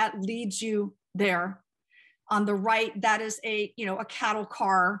that leads you there. On the right, that is a cattle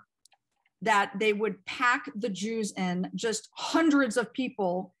car that they would pack the Jews in, just hundreds of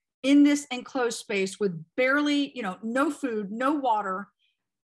people in this enclosed space with barely, no food, no water,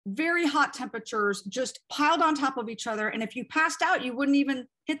 very hot temperatures, just piled on top of each other. And if you passed out, you wouldn't even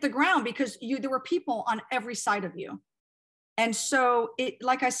hit the ground because there were people on every side of you. And so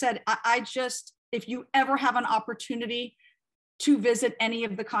like I said, if you ever have an opportunity to visit any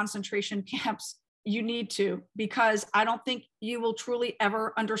of the concentration camps, you need to, because I don't think you will truly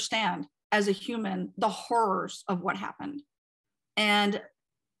ever understand as a human the horrors of what happened. And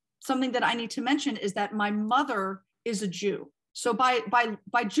something that I need to mention is that my mother is a Jew. So by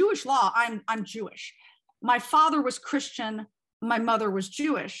Jewish law, I'm Jewish. My father was Christian. My mother was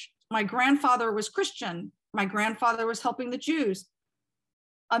Jewish. My grandfather was Christian. My grandfather was helping the Jews.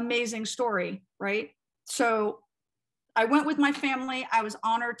 Amazing story, right? So I went with my family. I was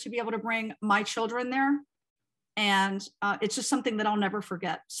honored to be able to bring my children there. And it's just something that I'll never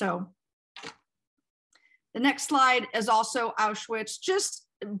forget. So the next slide is also Auschwitz, just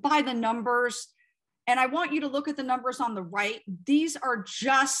by the numbers. And I want you to look at the numbers on the right. These are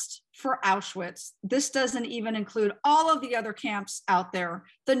just for Auschwitz. This doesn't even include all of the other camps out there.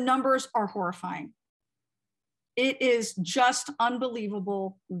 The numbers are horrifying. It is just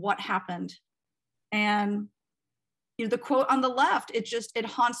unbelievable what happened. And the quote on the left, it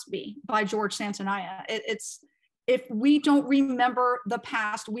haunts me, by George Santaniah. It's if we don't remember the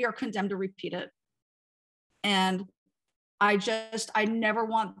past, we are condemned to repeat it. And I never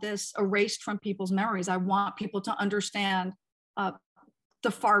want this erased from people's memories. I want people to understand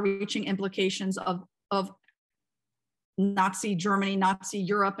the far-reaching implications of Nazi Germany, Nazi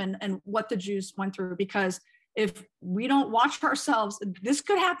Europe, and what the Jews went through. Because if we don't watch ourselves, this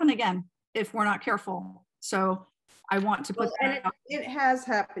could happen again if we're not careful. So I want to put that out. It has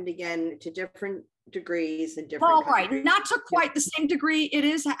happened again to different degrees and different countries. Right, not to quite the same degree. It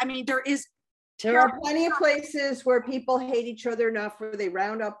is, there are plenty of places where people hate each other enough where they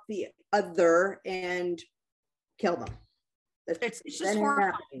round up the other and kill them. It's just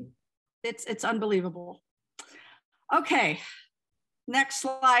horrifying. It's unbelievable. Okay, next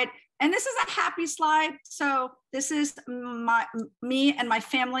slide. And this is a happy slide. So this is me and my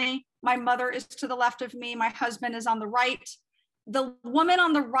family. My mother is to the left of me. My husband is on the right. The woman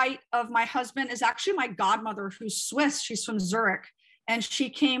on the right of my husband is actually my godmother, who's Swiss. She's from Zurich. And she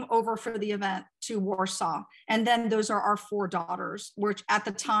came over for the event to Warsaw. And then those are our 4 daughters, which at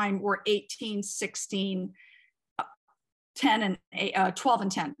the time were 18, 16, 10, and 12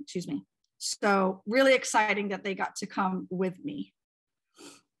 and 10, excuse me. So really exciting that they got to come with me.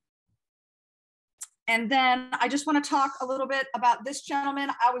 And then I just want to talk a little bit about this gentleman.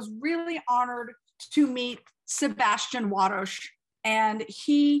 I was really honored to meet Sebastian Ładoś, and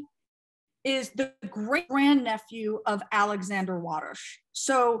he is the great grandnephew of Alexander Ładoś.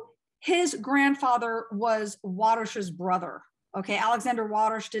 So his grandfather was Ładoś's brother. Okay, Alexander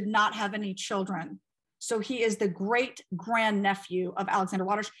Ładoś did not have any children. So he is the great grandnephew of Alexander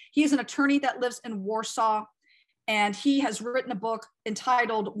Ładoś. He is an attorney that lives in Warsaw, and he has written a book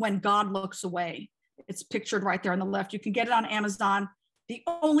entitled When God Looks Away. It's pictured right there on the left. You can get it on Amazon. The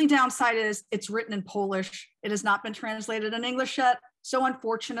only downside is it's written in Polish. It has not been translated in English yet. So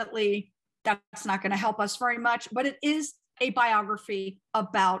unfortunately, that's not going to help us very much, but it is a biography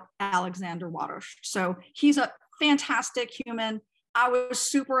about Alexander Ładoś. So he's a fantastic human. I was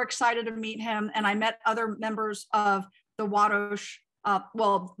super excited to meet him, and I met other members of the Ładoś,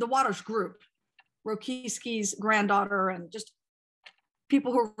 the Ładoś group, Rokiski's granddaughter, and just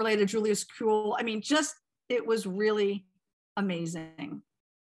people who are related to Julius Kuhl. I mean, just, it was really amazing.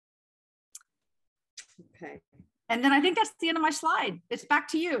 Okay. And then I think that's the end of my slide. It's back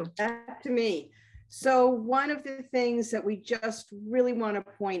to you. Back to me. So one of the things that we just really want to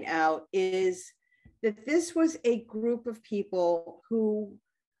point out is that this was a group of people who,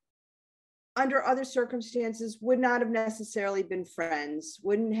 under other circumstances, would not have necessarily been friends,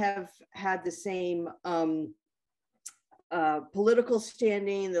 wouldn't have had the same political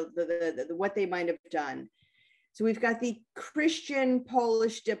standing, what they might have done. So we've got the Christian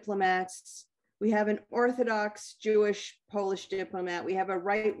Polish diplomats. We have an Orthodox Jewish Polish diplomat. We have a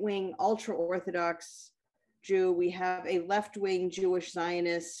right-wing ultra-Orthodox Jew. We have a left-wing Jewish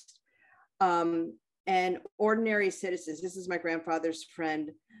Zionist, and ordinary citizens. This is my grandfather's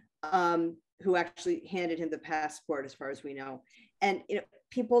friend, who actually handed him the passport, as far as we know. And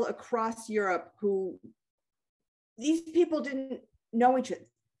people across Europe who, these people didn't know each other.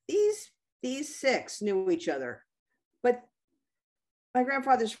 These six knew each other, but my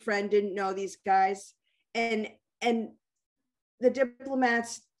grandfather's friend didn't know these guys, and the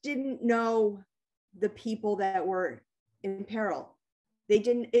diplomats didn't know the people that were in peril. They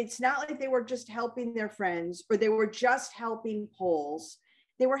didn't, it's not like they were just helping their friends, or they were just helping Poles.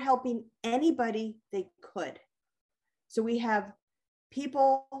 They were helping anybody they could. So we have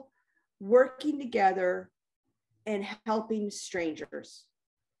people working together and helping strangers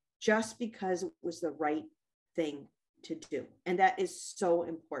just because it was the right thing to do. And that is so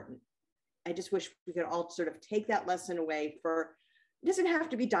important. I just wish we could all sort of take that lesson away. For it doesn't have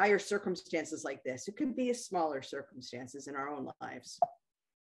to be dire circumstances like this. It could be smaller circumstances in our own lives.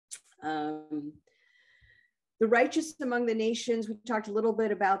 The righteous among the nations, we talked a little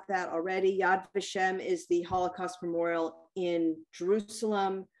bit about that already. Yad Vashem is the Holocaust memorial in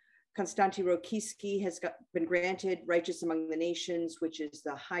Jerusalem. Konstanty Rokiski has been granted Righteous Among the Nations, which is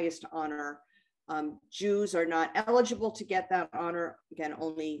the highest honor. Jews are not eligible to get that honor. Again,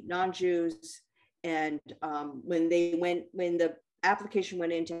 only non-Jews. And when the application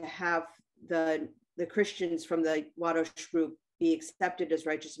went in to have the Christians from the Ładoś group be accepted as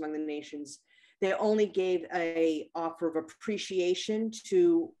Righteous Among the Nations, they only gave an offer of appreciation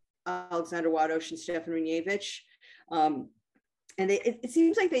to Alexander Ładoś and Stefan Ryniewicz. And it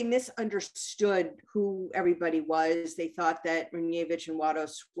seems like they misunderstood who everybody was. They thought that Ryniewicz and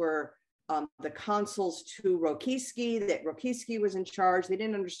Ładoś were the consuls to Rokiski, that Rokiski was in charge. They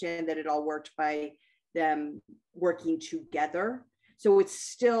didn't understand that it all worked by them working together. So it's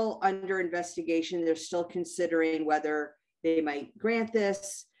still under investigation. They're still considering whether they might grant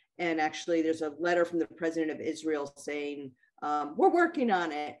this. And actually, there's a letter from the president of Israel saying, we're working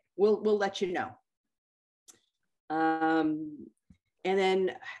on it. We'll let you know. And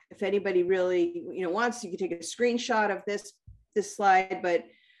then if anybody really wants, you can take a screenshot of this slide, but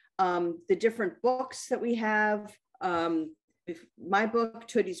the different books that we have, my book,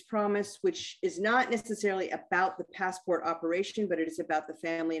 Tootie's Promise, which is not necessarily about the passport operation, but it is about the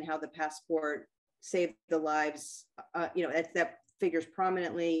family and how the passport saved the lives, that figures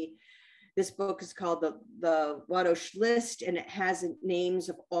prominently. This book is called the Ładoś List, and it has names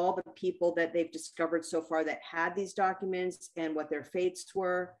of all the people that they've discovered so far that had these documents and what their fates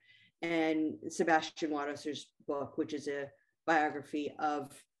were. And Sebastian Ładoś's book, which is a biography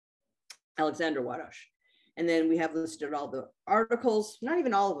of Alexander Ładoś. And then we have listed all the articles, not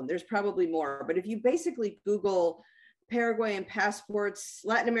even all of them, there's probably more, but if you basically Google Paraguayan passports,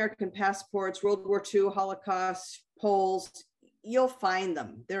 Latin American passports, World War II, Holocaust, Poles, you'll find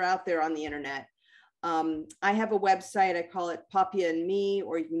them. They're out there on the internet. I have a website, I call it Papia and Me,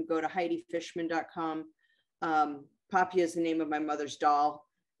 or you can go to HeidiFishman.com. Papia is the name of my mother's doll,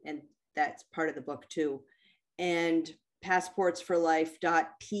 and that's part of the book too. And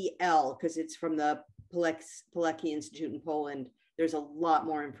passportsforlife.pl, because it's from the Pilecki Institute in Poland. There's a lot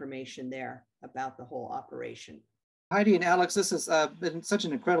more information there about the whole operation. Heidi and Alex, this has been such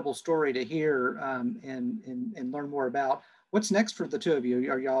an incredible story to hear and learn more about. What's next for the two of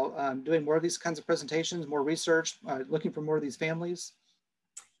you? Are y'all doing more of these kinds of presentations, more research, looking for more of these families?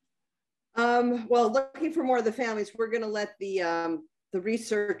 Well, looking for more of the families, we're going to let the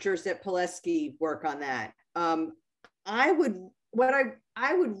researchers at Pileski work on that. I would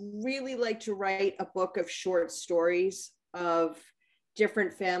really like to write a book of short stories of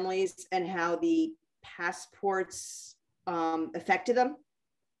different families and how the passports affected them.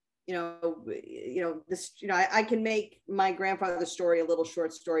 I can make my grandfather's story a little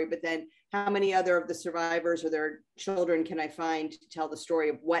short story, but then how many other of the survivors or their children can I find to tell the story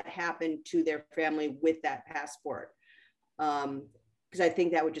of what happened to their family with that passport? Because I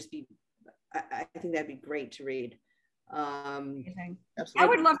think that would just be, I think that'd be great to read. Amazing. I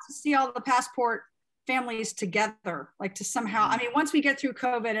would love to see all the passport families together, like to somehow, I mean, once we get through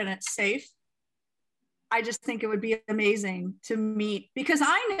COVID and it's safe, I just think it would be amazing to meet, because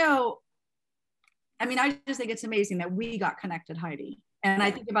I just think it's amazing that we got connected, Heidi. And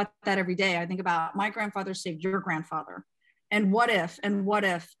I think about that every day. I think about my grandfather saved your grandfather. And what if?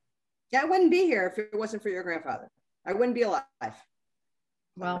 Yeah, I wouldn't be here if it wasn't for your grandfather. I wouldn't be alive.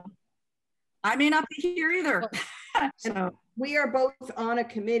 Well, I may not be here either. So we are both on a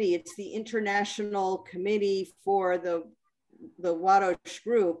committee. It's the International Committee for the WWII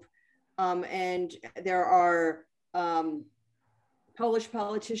group. And there are Polish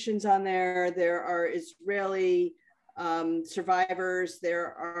politicians on there. There are Israeli survivors. There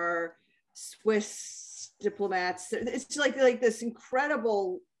are Swiss diplomats. It's like this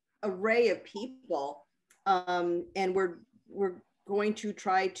incredible array of people. And we're going to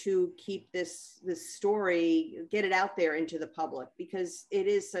try to keep this story, get it out there into the public, because it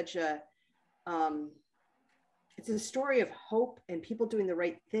is such a, it's a story of hope and people doing the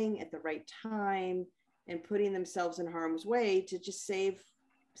right thing at the right time and putting themselves in harm's way to just save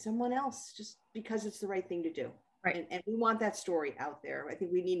someone else, just because it's the right thing to do. Right. And we want that story out there. I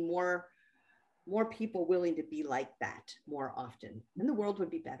think we need more people willing to be like that more often, and the world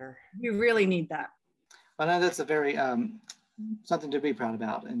would be better. You really need that. Well, no, that's a very, something to be proud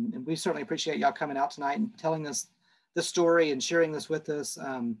about. And we certainly appreciate y'all coming out tonight and telling us this story and sharing this with us.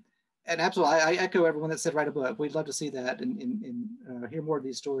 And absolutely, I echo everyone that said write a book. We'd love to see that and hear more of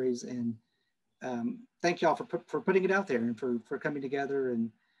these stories. And thank y'all for putting it out there and for coming together.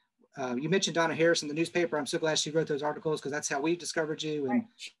 And you mentioned Donna Harris in the newspaper. I'm so glad she wrote those articles, because that's how we discovered you. And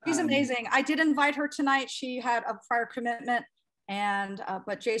she's amazing. I did invite her tonight. She had a prior commitment. And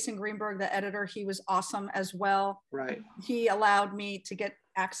but Jason Greenberg, the editor, he was awesome as well. Right. He allowed me to get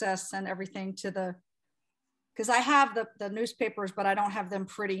access and everything to because I have the newspapers, but I don't have them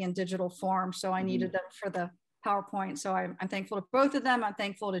pretty in digital form. So I needed them for the PowerPoint. So I'm thankful to both of them. I'm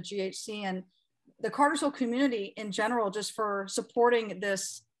thankful to GHC and the Cartersville community in general, just for supporting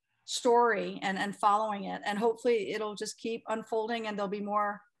this story and following it. And hopefully it'll just keep unfolding and there'll be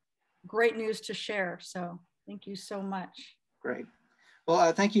more great news to share. So thank you so much. Great.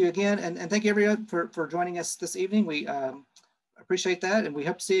 Well, thank you again. And thank you everyone for joining us this evening. We appreciate that. And we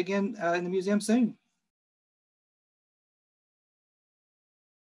hope to see you again in the museum soon.